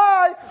like,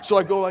 hi! So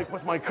I go like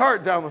with my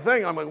cart down the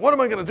thing. I'm like, what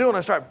am I going to do? And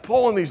I start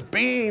pulling these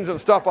beans and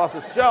stuff off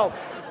the shelf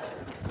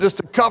just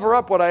to cover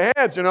up what I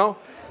had,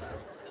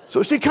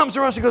 So she comes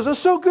around. She goes, it's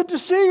so good to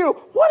see you.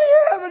 What do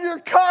you have in your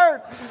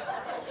cart?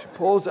 She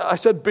pulls out. I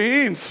said,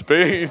 beans.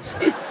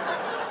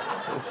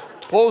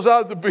 Pulls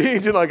out the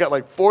beans. I got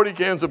like 40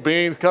 cans of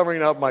beans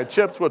covering up my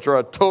chips, which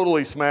are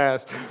totally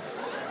smashed.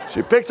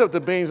 She picks up the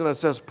beans and it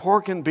says,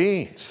 pork and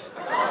beans.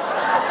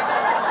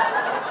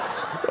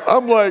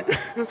 I'm like,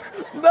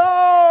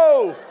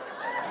 no!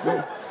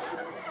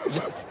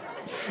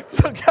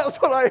 So guess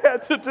what I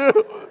had to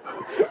do?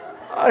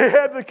 I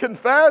had to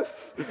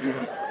confess.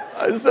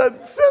 I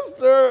said,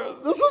 sister,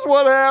 this is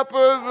what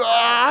happened.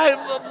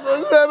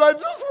 I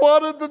just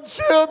wanted the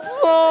chips.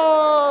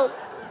 Oh.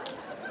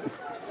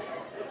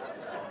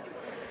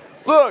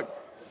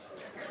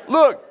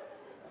 Look.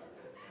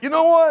 You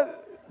know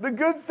what? The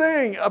good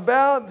thing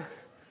about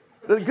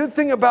The good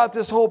thing about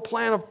this whole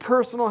plan of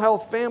personal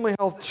health, family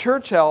health,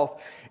 church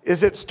health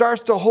is it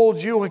starts to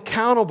hold you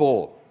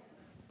accountable.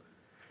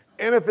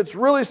 And if it's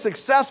really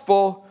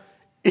successful,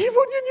 even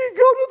when you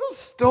go to the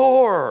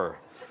store.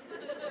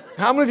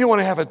 How many of you want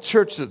to have a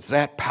church that's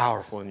that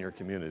powerful in your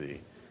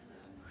community?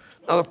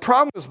 Now, the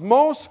problem is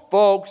most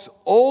folks,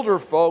 older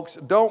folks,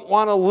 don't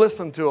want to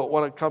listen to it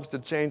when it comes to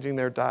changing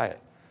their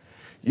diet.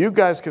 You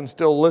guys can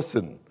still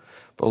listen,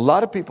 but a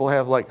lot of people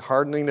have like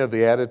hardening of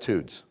the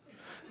attitudes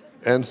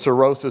and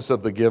cirrhosis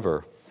of the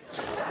giver.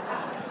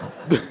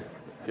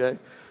 Okay?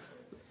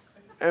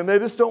 And they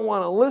just don't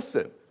want to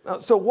listen. Now,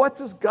 so what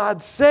does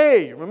God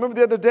say? Remember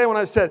the other day when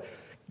I said,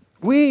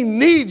 we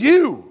need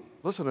you.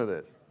 Listen to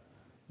this.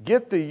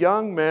 Get the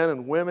young men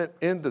and women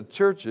into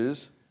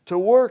churches to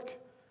work.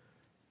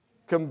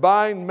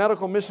 Combine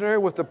medical missionary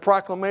with the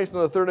proclamation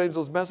of the third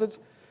angel's message.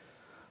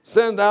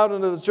 Send out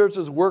into the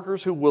churches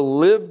workers who will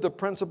live the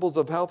principles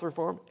of health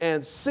reform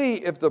and see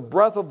if the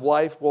breath of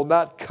life will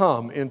not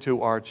come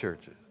into our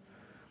churches.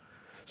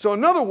 So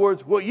in other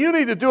words, what you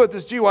need to do at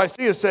this GYC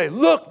is say,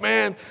 look,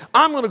 man,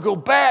 I'm going to go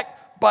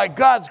back by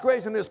God's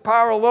grace and His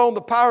power alone,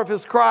 the power of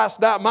His cross,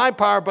 not my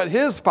power, but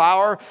His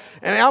power.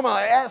 And I'm going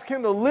to ask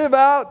Him to live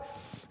out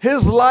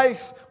His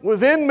life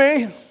within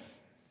me.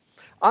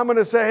 I'm going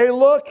to say, hey,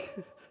 look,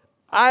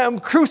 I am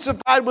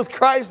crucified with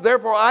Christ,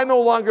 therefore I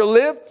no longer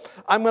live.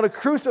 I'm going to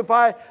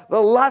crucify the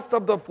lust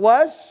of the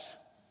flesh.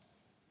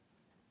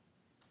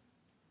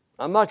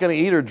 I'm not going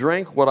to eat or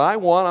drink what I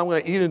want. I'm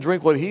going to eat and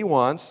drink what He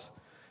wants.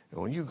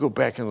 And when you go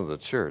back into the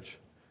church,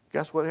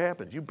 guess what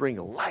happens? You bring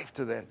life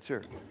to that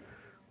church.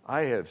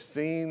 I have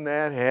seen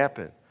that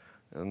happen.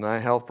 In my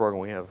health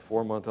program, we have a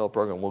 4-month health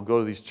program. We'll go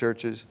to these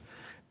churches,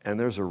 and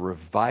there's a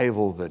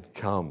revival that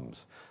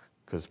comes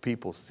because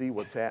people see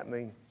what's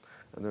happening,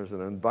 and there's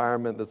an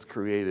environment that's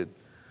created,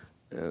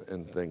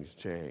 and things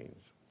change.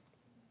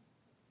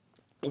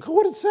 Look at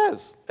what it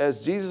says. As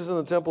Jesus in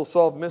the temple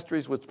solved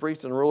mysteries which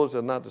priests and rulers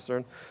had not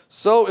discerned,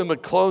 so in the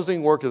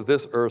closing work of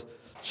this earth,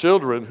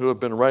 children who have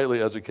been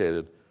rightly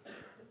educated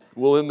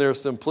will in their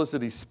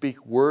simplicity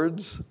speak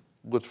words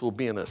which will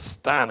be an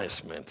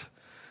astonishment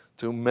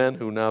to men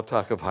who now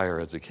talk of higher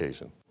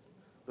education.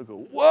 They'll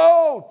go,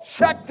 whoa,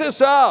 check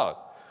this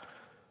out.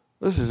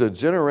 This is a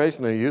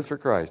generation of youth for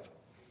Christ.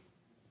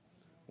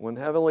 When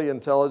heavenly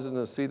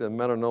intelligence see that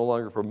men are no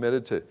longer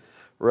permitted to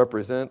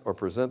represent or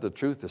present the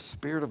truth, the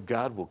Spirit of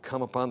God will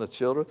come upon the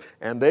children,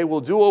 and they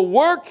will do a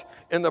work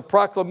in the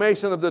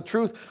proclamation of the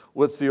truth,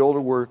 which the older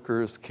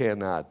workers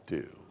cannot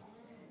do.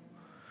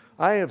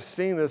 I have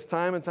seen this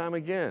time and time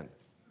again.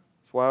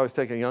 That's why I was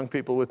taking young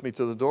people with me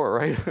to the door,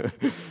 right?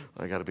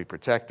 I got to be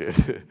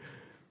protected.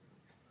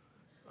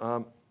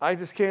 I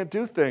just can't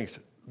do things.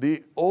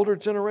 The older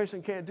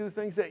generation can't do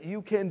things that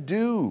you can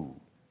do.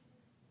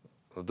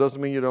 It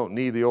doesn't mean you don't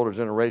need the older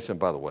generation,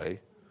 by the way.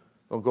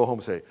 Don't go home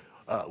and say,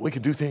 we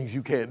can do things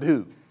you can't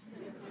do.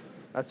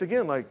 That's,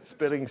 again, like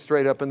spitting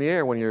straight up in the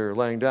air when you're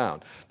laying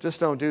down.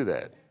 Just don't do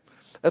that.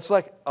 That's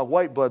like a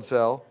white blood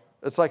cell.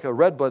 It's like a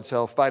red blood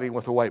cell fighting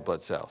with a white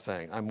blood cell,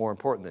 saying, I'm more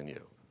important than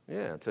you.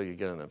 Yeah, until you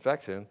get an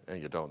infection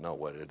and you don't know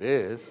what it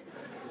is.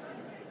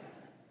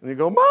 And you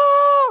go,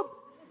 Mom!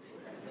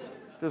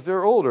 Because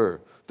they're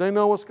older. They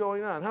know what's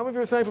going on. How many of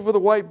you are thankful for the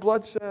white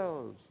blood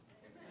cells?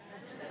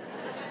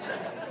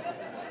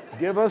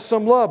 Give us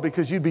some love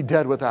because you'd be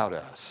dead without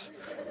us.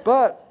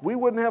 But we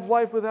wouldn't have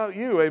life without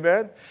you,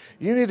 amen?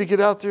 You need to get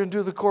out there and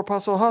do the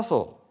corpuscle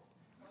hustle.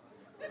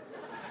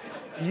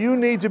 You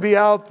need to be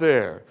out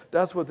there.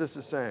 That's what this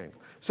is saying.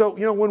 So,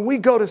 when we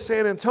go to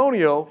San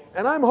Antonio,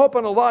 and I'm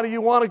hoping a lot of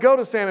you want to go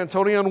to San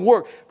Antonio and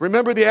work.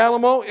 Remember the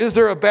Alamo? Is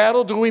there a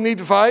battle? Do we need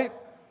to fight?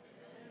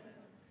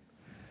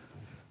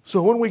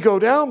 So when we go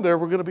down there,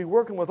 we're going to be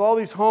working with all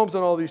these homes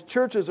and all these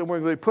churches, and we're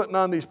going to be putting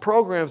on these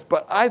programs,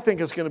 but I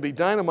think it's going to be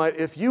dynamite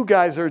if you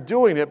guys are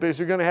doing it, because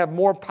you're going to have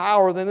more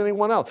power than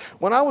anyone else.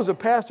 When I was a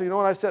pastor,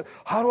 what I said?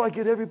 How do I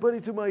get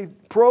everybody to my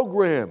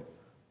program?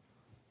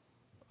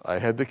 I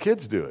had the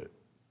kids do it.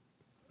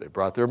 They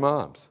brought their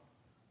moms,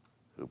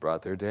 who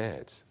brought their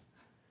dads,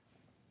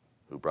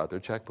 who brought their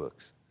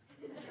checkbooks.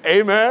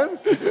 Amen?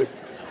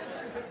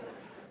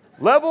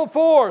 Level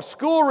 4,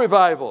 school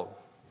revival.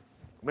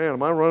 Man,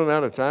 am I running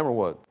out of time or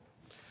what?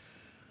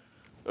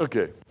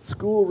 Okay,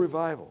 school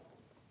revival.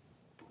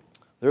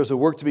 There's a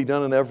work to be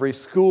done in every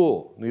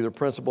school. Neither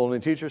principal nor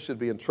teacher should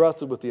be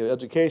entrusted with the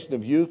education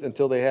of youth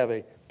until they have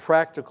a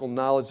practical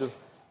knowledge of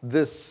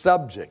this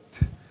subject.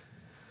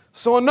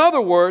 So in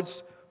other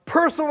words,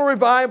 personal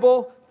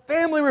revival,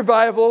 family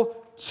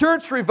revival,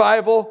 church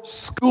revival,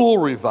 school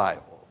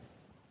revival.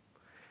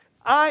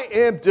 I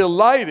am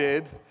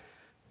delighted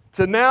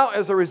to now,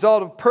 as a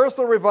result of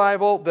personal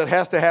revival that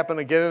has to happen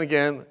again and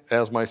again,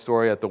 as my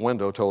story at the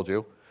window told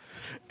you,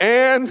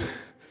 and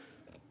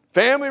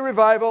family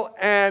revival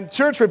and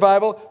church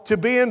revival, to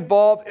be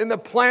involved in the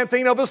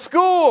planting of a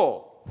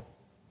school.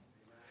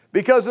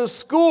 Because a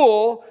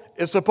school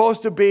is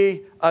supposed to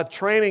be a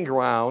training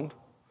ground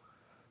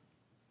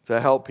to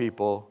help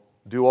people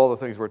do all the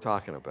things we're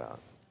talking about.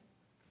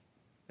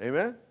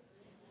 Amen?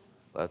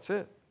 That's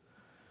it.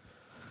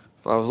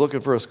 If I was looking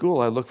for a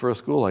school, I'd look for a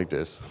school like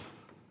this.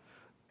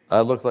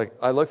 I look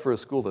for a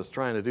school that's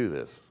trying to do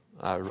this.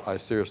 I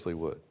seriously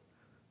would.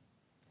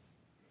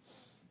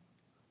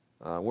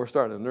 We're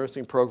starting a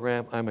nursing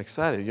program. I'm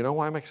excited. You know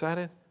why I'm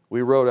excited?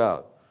 We wrote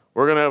out,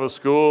 we're going to have a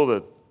school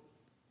that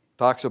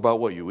talks about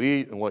what you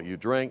eat and what you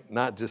drink,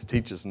 not just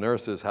teaches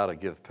nurses how to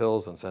give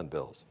pills and send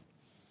bills.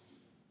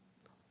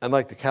 And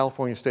like the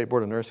California State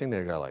Board of Nursing,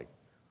 they got like,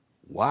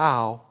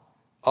 wow,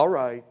 all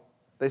right.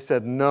 They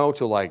said no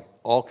to like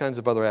all kinds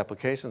of other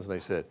applications, and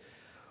they said,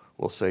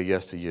 we'll say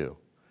yes to you.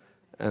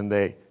 And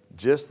they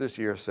just this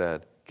year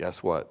said,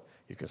 guess what?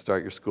 You can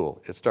start your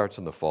school. It starts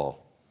in the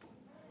fall.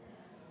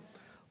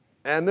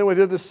 And then we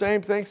did the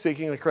same thing,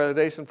 seeking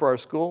accreditation for our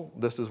school.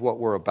 This is what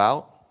we're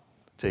about,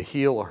 to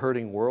heal a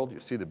hurting world. You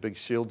see the big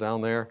shield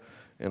down there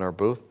in our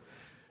booth.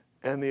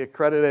 And the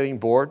accrediting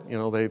board,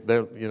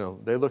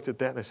 they looked at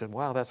that and they said,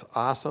 wow, that's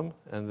awesome.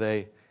 And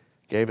they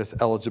gave us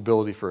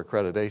eligibility for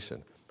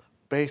accreditation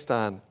based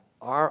on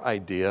our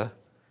idea,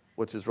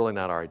 which is really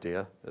not our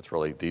idea. It's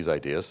really these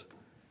ideas.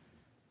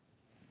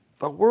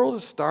 The world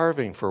is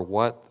starving for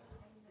what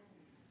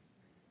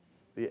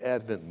the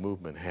Advent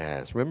movement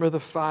has. Remember the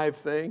 5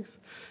 things?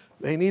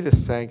 They need a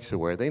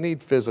sanctuary. They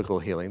need physical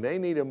healing. They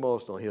need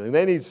emotional healing.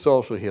 They need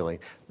social healing.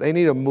 They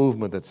need a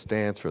movement that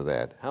stands for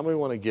that. How many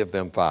want to give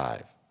them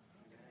 5?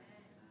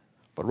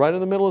 But right in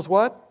the middle is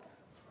what?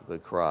 The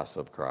cross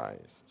of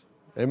Christ.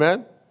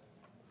 Amen?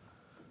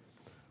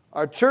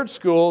 Our church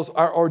schools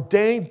are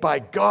ordained by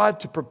God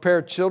to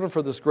prepare children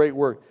for this great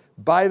work.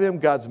 By them,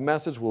 God's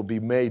message will be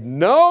made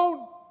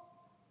known.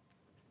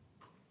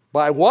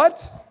 By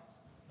what?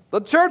 The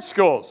church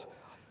schools.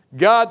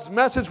 God's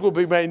message will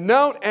be made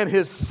known, and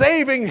his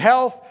saving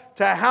health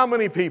to how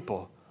many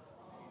people?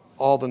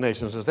 All the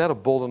nations. Is that a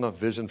bold enough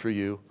vision for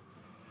you?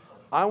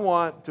 I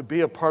want to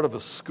be a part of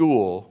a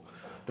school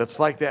that's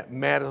like that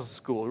Madison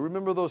school.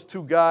 Remember those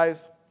 2 guys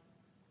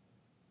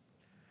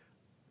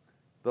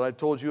that I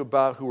told you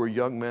about who were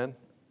young men?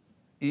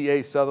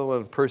 E.A.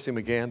 Sutherland and Percy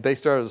McGann. They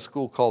started a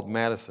school called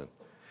Madison.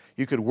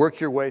 You could work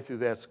your way through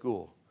that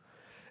school.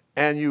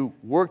 And you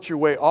worked your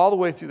way all the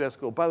way through that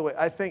school. By the way,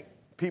 I think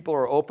people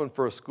are open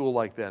for a school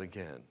like that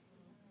again,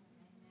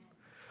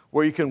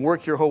 where you can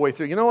work your whole way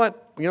through. You know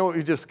what? You know what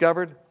we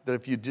discovered? That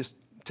if you just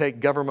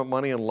take government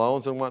money and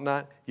loans and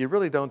whatnot, you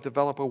really don't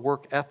develop a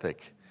work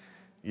ethic.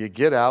 You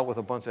get out with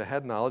a bunch of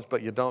head knowledge,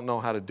 but you don't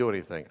know how to do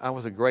anything. I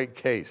was a great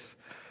case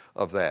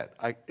of that.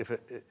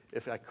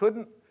 If I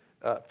couldn't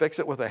fix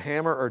it with a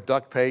hammer or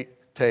duct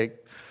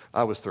tape,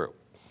 I was through.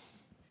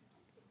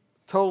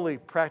 Totally,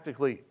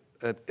 practically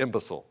an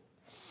imbecile.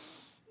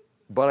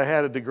 But I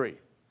had a degree.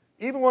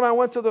 Even when I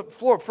went to the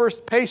floor,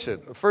 first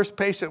patient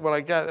when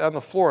I got on the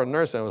floor in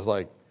nursing, I was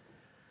like,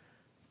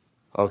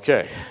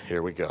 okay,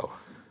 here we go.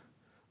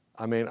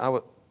 I mean,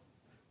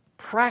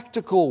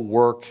 practical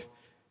work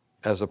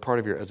as a part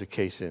of your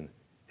education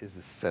is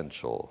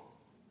essential.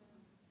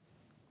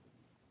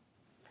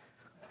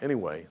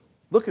 Anyway,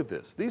 look at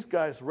this. These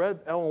guys read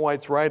Ellen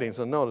White's writings,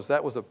 and notice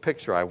that was a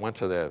picture. I went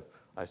to that.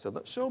 I said,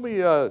 show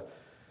me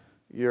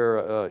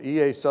your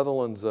E.A.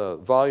 Sutherland's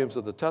volumes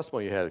of the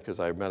testimony you had, because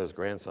I met his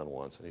grandson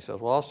once. And he says,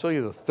 well, I'll show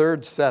you the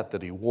 3rd set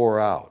that he wore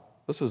out.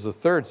 This is the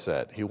 3rd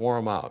set. He wore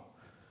them out.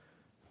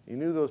 He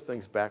knew those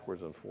things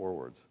backwards and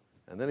forwards.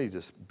 And then he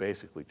just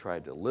basically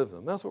tried to live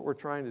them. That's what we're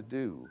trying to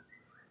do.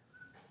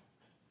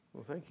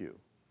 Well, thank you.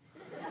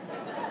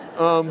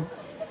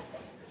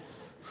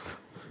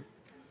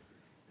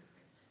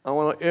 I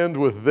want to end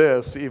with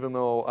this, even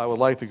though I would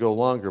like to go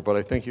longer, but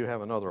I think you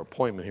have another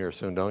appointment here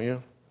soon, don't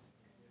you?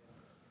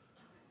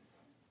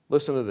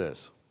 Listen to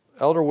this.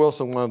 Elder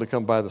Wilson wanted to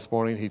come by this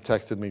morning. He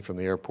texted me from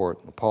the airport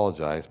and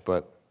apologized,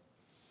 but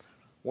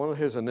one of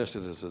his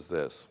initiatives is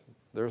this.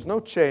 There's no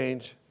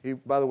change. He,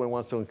 by the way,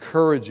 wants to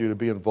encourage you to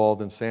be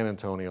involved in San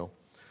Antonio.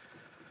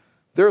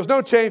 There is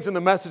no change in the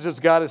messages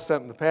God has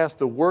sent in the past.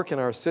 The work in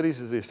our cities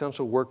is the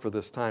essential work for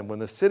this time. When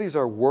the cities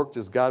are worked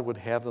as God would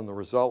have them, the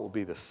result will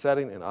be the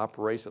setting and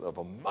operation of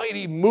a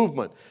mighty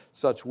movement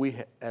such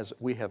as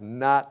we have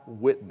not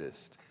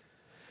witnessed.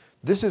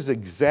 This is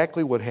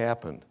exactly what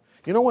happened.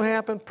 You know what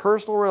happened?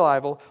 Personal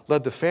revival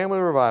led to family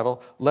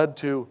revival, led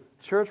to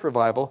church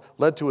revival,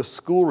 led to a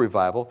school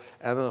revival,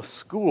 and then a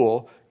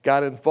school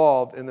got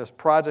involved in this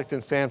project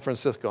in San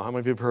Francisco. How many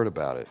of you have heard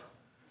about it?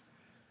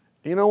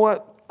 You know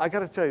what? I got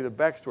to tell you the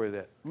backstory of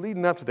that.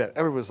 Leading up to that,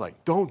 everyone was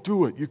like, don't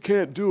do it. You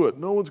can't do it.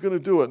 No one's going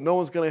to do it. No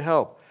one's going to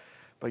help.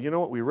 But you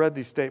know what? We read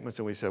these statements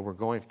and we said, we're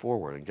going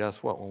forward. And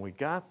guess what? When we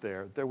got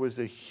there, there was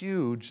a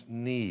huge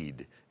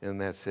need in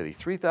that city.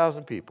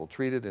 3,000 people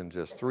treated in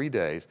just 3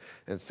 days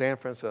in San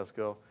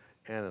Francisco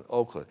and in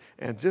Oakland.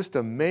 And just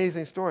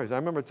amazing stories. I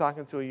remember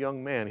talking to a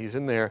young man. He's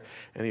in there,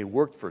 and he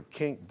worked for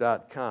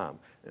kink.com.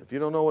 If you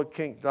don't know what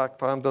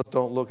kink.com does,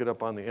 don't look it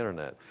up on the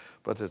internet.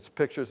 But it's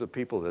pictures of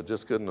people that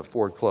just couldn't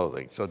afford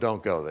clothing, so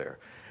don't go there.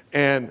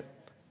 And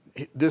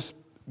this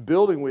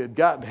building we had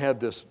gotten had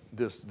this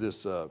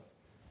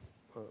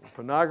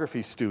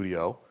pornography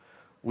studio.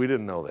 We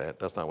didn't know that.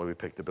 That's not why we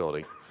picked the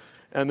building.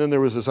 And then there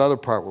was this other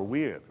part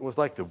where it was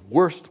like the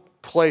worst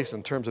place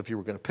in terms of if you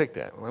were going to pick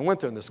that. When I went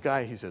there, and this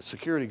guy, he's a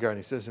security guard,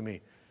 and he says to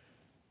me,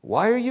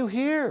 "Why are you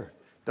here?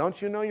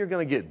 Don't you know you're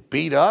going to get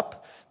beat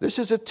up? This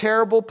is a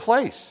terrible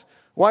place.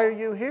 Why are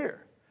you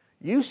here?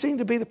 You seem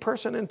to be the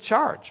person in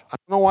charge." I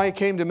don't know why he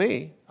came to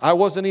me. I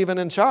wasn't even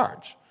in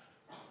charge.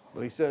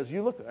 But he says,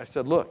 "You look." I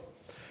said, "Look,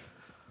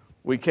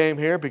 we came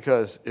here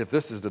because if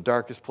this is the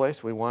darkest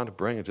place, we wanted to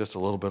bring just a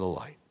little bit of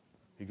light."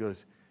 He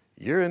goes,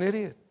 "You're an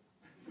idiot."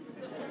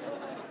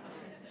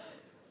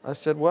 I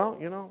said, "Well,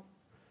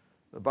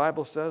 the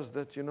Bible says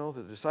that,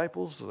 the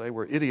disciples, they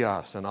were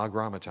idios and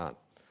agrammaton.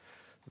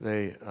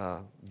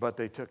 But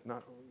they took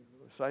not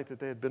sight that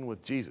they had been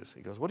with Jesus."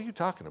 He goes, "What are you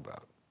talking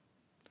about?"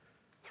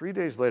 3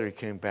 days later, he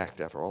came back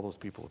after all those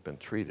people had been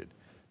treated.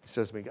 He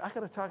says to me, "I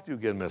got to talk to you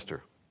again,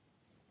 mister."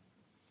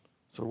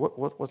 So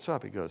what's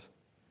up? He goes,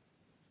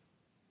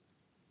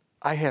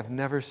 "I have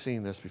never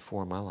seen this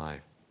before in my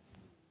life.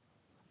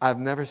 I've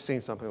never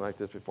seen something like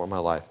this before in my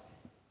life."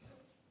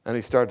 And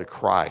he started to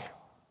cry.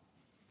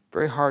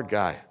 Very hard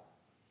guy.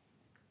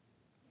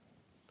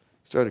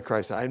 He started to cry.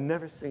 He said, "I've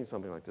never seen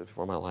something like this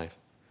before in my life.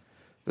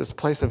 This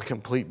place of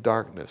complete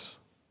darkness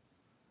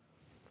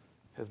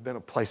has been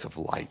a place of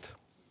light.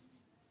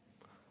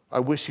 I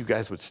wish you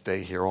guys would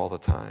stay here all the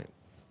time."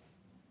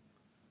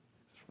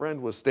 His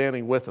friend was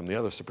standing with him, the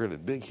other superior,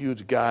 big,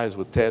 huge guys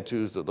with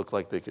tattoos that looked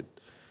like they could.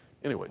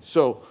 Anyway,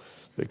 so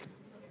they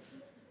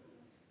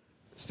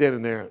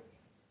standing there,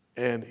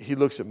 and he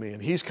looks at me,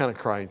 and he's kind of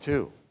crying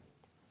too.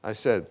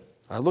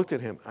 I looked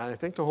at him, and I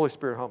think the Holy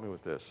Spirit helped me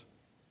with this.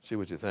 See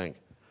what you think.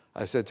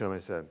 I said to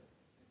him,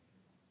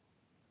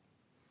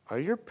 "Are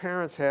your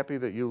parents happy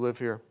that you live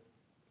here?"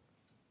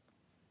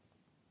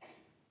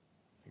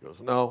 He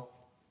goes, "No."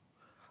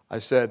 I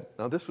said,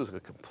 now this was a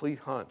complete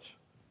hunch,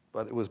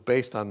 but it was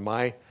based on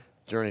my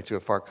journey to a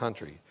far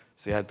country.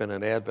 See, I'd been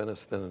an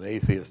Adventist, then an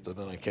atheist, and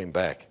then I came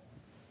back.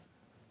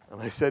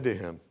 And I said to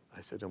him,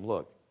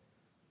 "Look,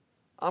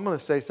 I'm going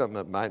to say something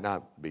that might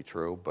not be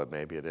true, but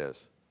maybe it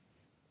is.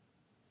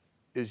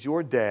 Is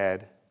your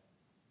dad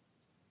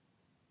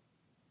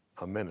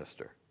a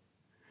minister?"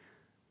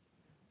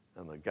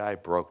 And the guy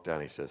broke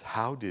down. He says,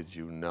 "How did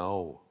you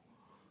know?"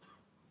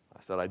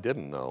 I said, "I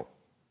didn't know."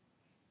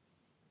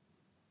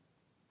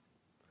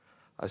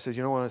 I said,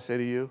 "You know what I say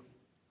to you?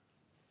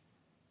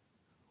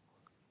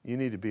 You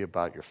need to be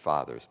about your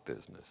Father's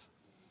business."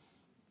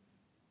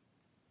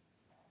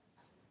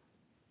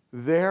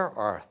 There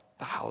are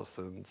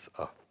thousands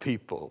of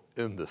people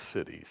in the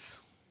cities.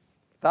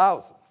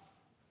 Thousands.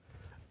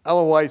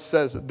 Ellen White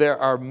says that there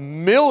are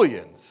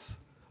millions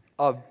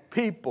of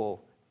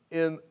people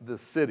in the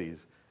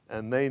cities,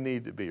 and they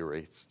need to be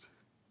reached.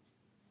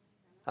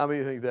 How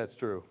many think that's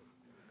true?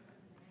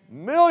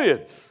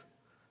 Millions.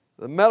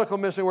 The medical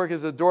mission work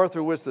is a door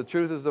through which the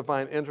truth is to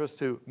find interest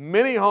to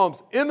many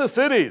homes in the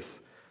cities.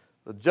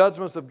 The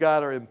judgments of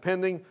God are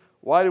impending.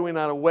 Why do we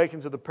not awaken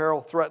to the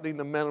peril threatening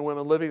the men and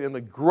women living in the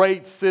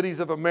great cities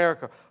of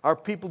America? Our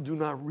people do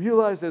not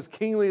realize as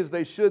keenly as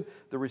they should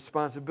the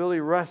responsibility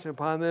resting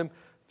upon them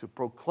to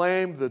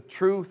proclaim the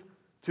truth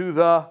to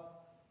the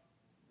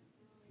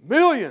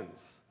millions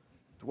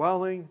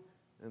dwelling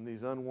in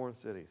these unwarned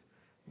cities.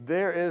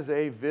 There is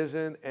a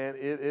vision, and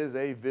it is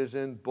a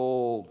vision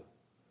bold.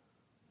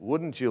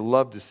 Wouldn't you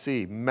love to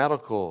see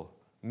medical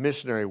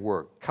missionary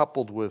work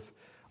coupled with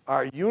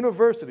our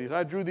universities?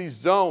 I drew these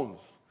zones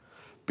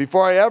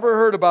before I ever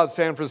heard about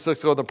San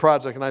Francisco, the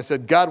project, and I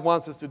said, God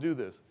wants us to do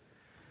this.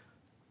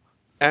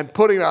 And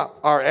putting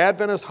our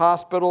Adventist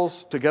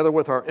hospitals together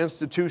with our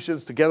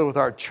institutions, together with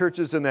our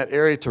churches in that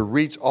area to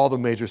reach all the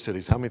major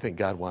cities. How many think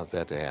God wants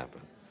that to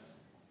happen?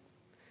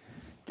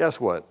 Guess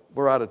what?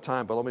 We're out of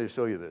time, but let me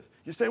show you this.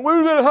 You're saying, wait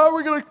a minute, how are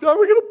we going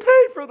to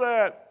pay for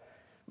that?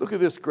 Look at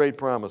this great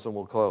promise, and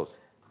we'll close.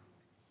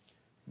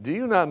 Do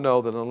you not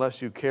know that unless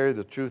you carry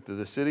the truth to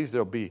the cities,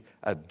 there'll be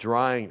a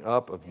drying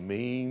up of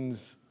means?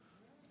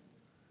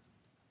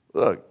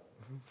 Look,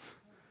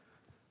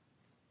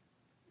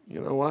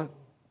 you know what?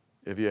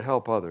 If you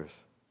help others,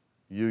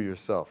 you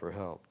yourself are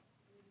helped.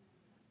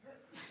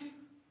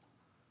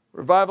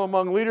 Revival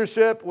among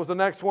leadership was the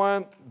next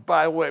one.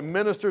 By the way,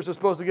 ministers are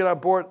supposed to get on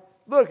board.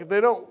 Look, if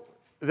they don't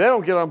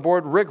get on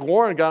board. Rick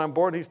Warren got on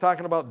board, and he's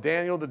talking about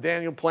Daniel, the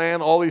Daniel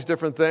plan, all these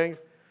different things.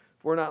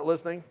 If we're not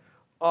listening,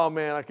 oh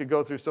man, I could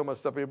go through so much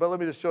stuff here, but let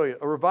me just show you.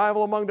 A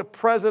revival among the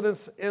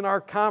presidents in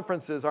our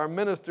conferences, our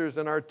ministers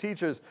and our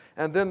teachers.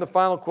 And then the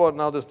final quote,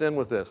 and I'll just end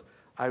with this.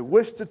 I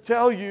wish to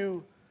tell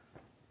you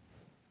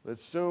that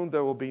soon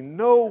there will be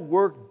no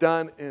work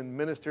done in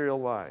ministerial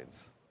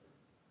lines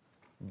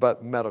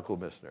but medical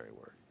missionary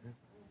work.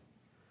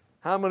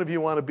 How many of you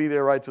want to be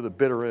there right to the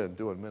bitter end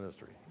doing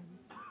ministry?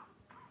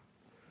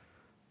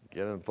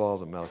 Get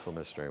involved in medical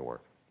missionary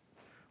work.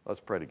 Let's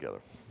pray together.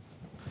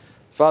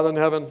 Father in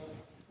heaven,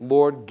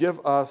 Lord,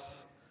 give us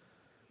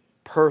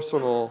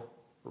personal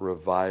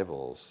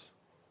revivals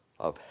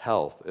of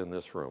health in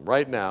this room.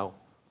 Right now,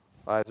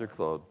 eyes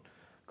are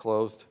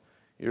closed.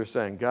 You're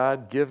saying,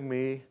 God, give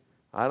me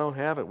I don't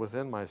have it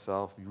within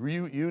myself.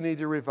 You need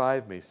to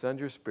revive me. Send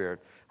your Spirit.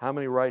 How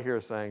many right here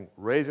are saying,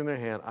 raising their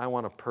hand, I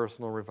want a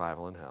personal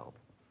revival and help?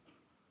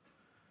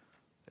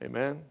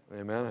 Amen?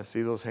 Amen. I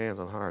see those hands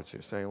and hearts.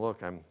 You're saying,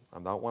 look, I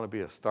don't want to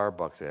be a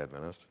Starbucks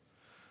Adventist.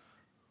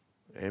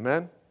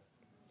 Amen?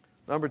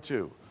 Number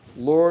 2,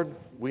 Lord,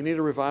 we need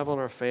a revival in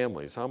our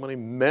families. How many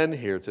men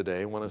here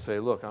today want to say,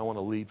 look, I want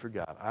to lead for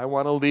God. I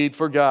want to lead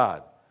for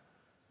God.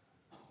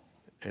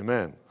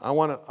 Amen. I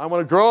want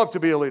to grow up to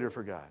be a leader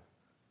for God.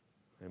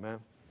 Amen.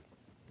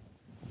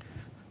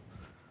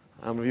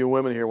 How many of you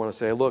women here want to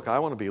say, look, I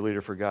want to be a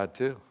leader for God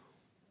too.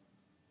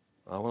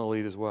 I want to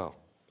lead as well.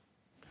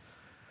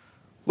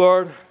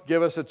 Lord,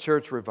 give us a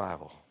church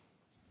revival.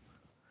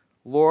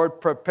 Lord,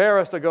 prepare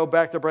us to go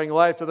back to bring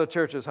life to the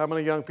churches. How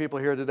many young people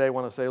here today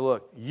want to say,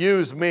 look,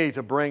 use me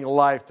to bring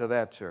life to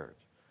that church?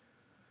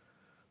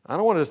 I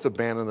don't want to just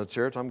abandon the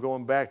church. I'm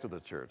going back to the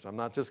church. I'm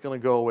not just going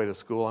to go away to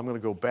school. I'm going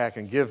to go back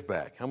and give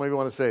back. How many of you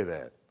want to say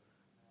that?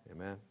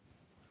 Amen.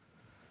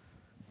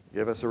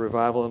 Give us a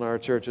revival in our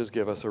churches.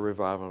 Give us a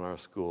revival in our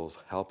schools.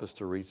 Help us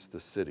to reach the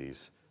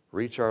cities.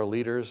 Reach our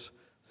leaders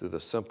through the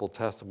simple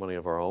testimony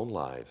of our own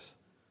lives.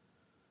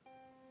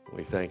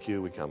 We thank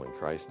you. We come in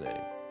Christ's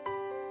name.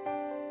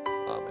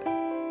 Amen.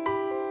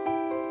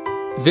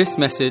 This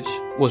message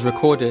was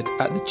recorded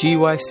at the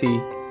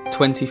GYC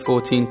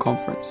 2014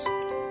 conference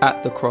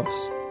at the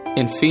Cross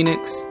in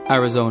Phoenix,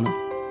 Arizona.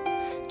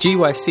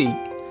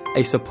 GYC,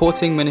 a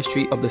supporting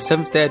ministry of the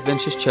Seventh-day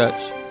Adventist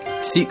Church,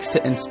 seeks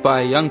to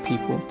inspire young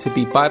people to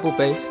be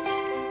Bible-based,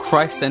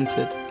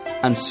 Christ-centered,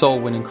 and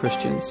soul-winning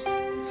Christians.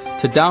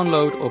 To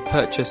download or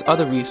purchase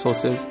other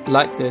resources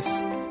like this,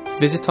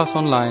 visit us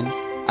online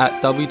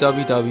at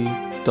www.gycweb.org.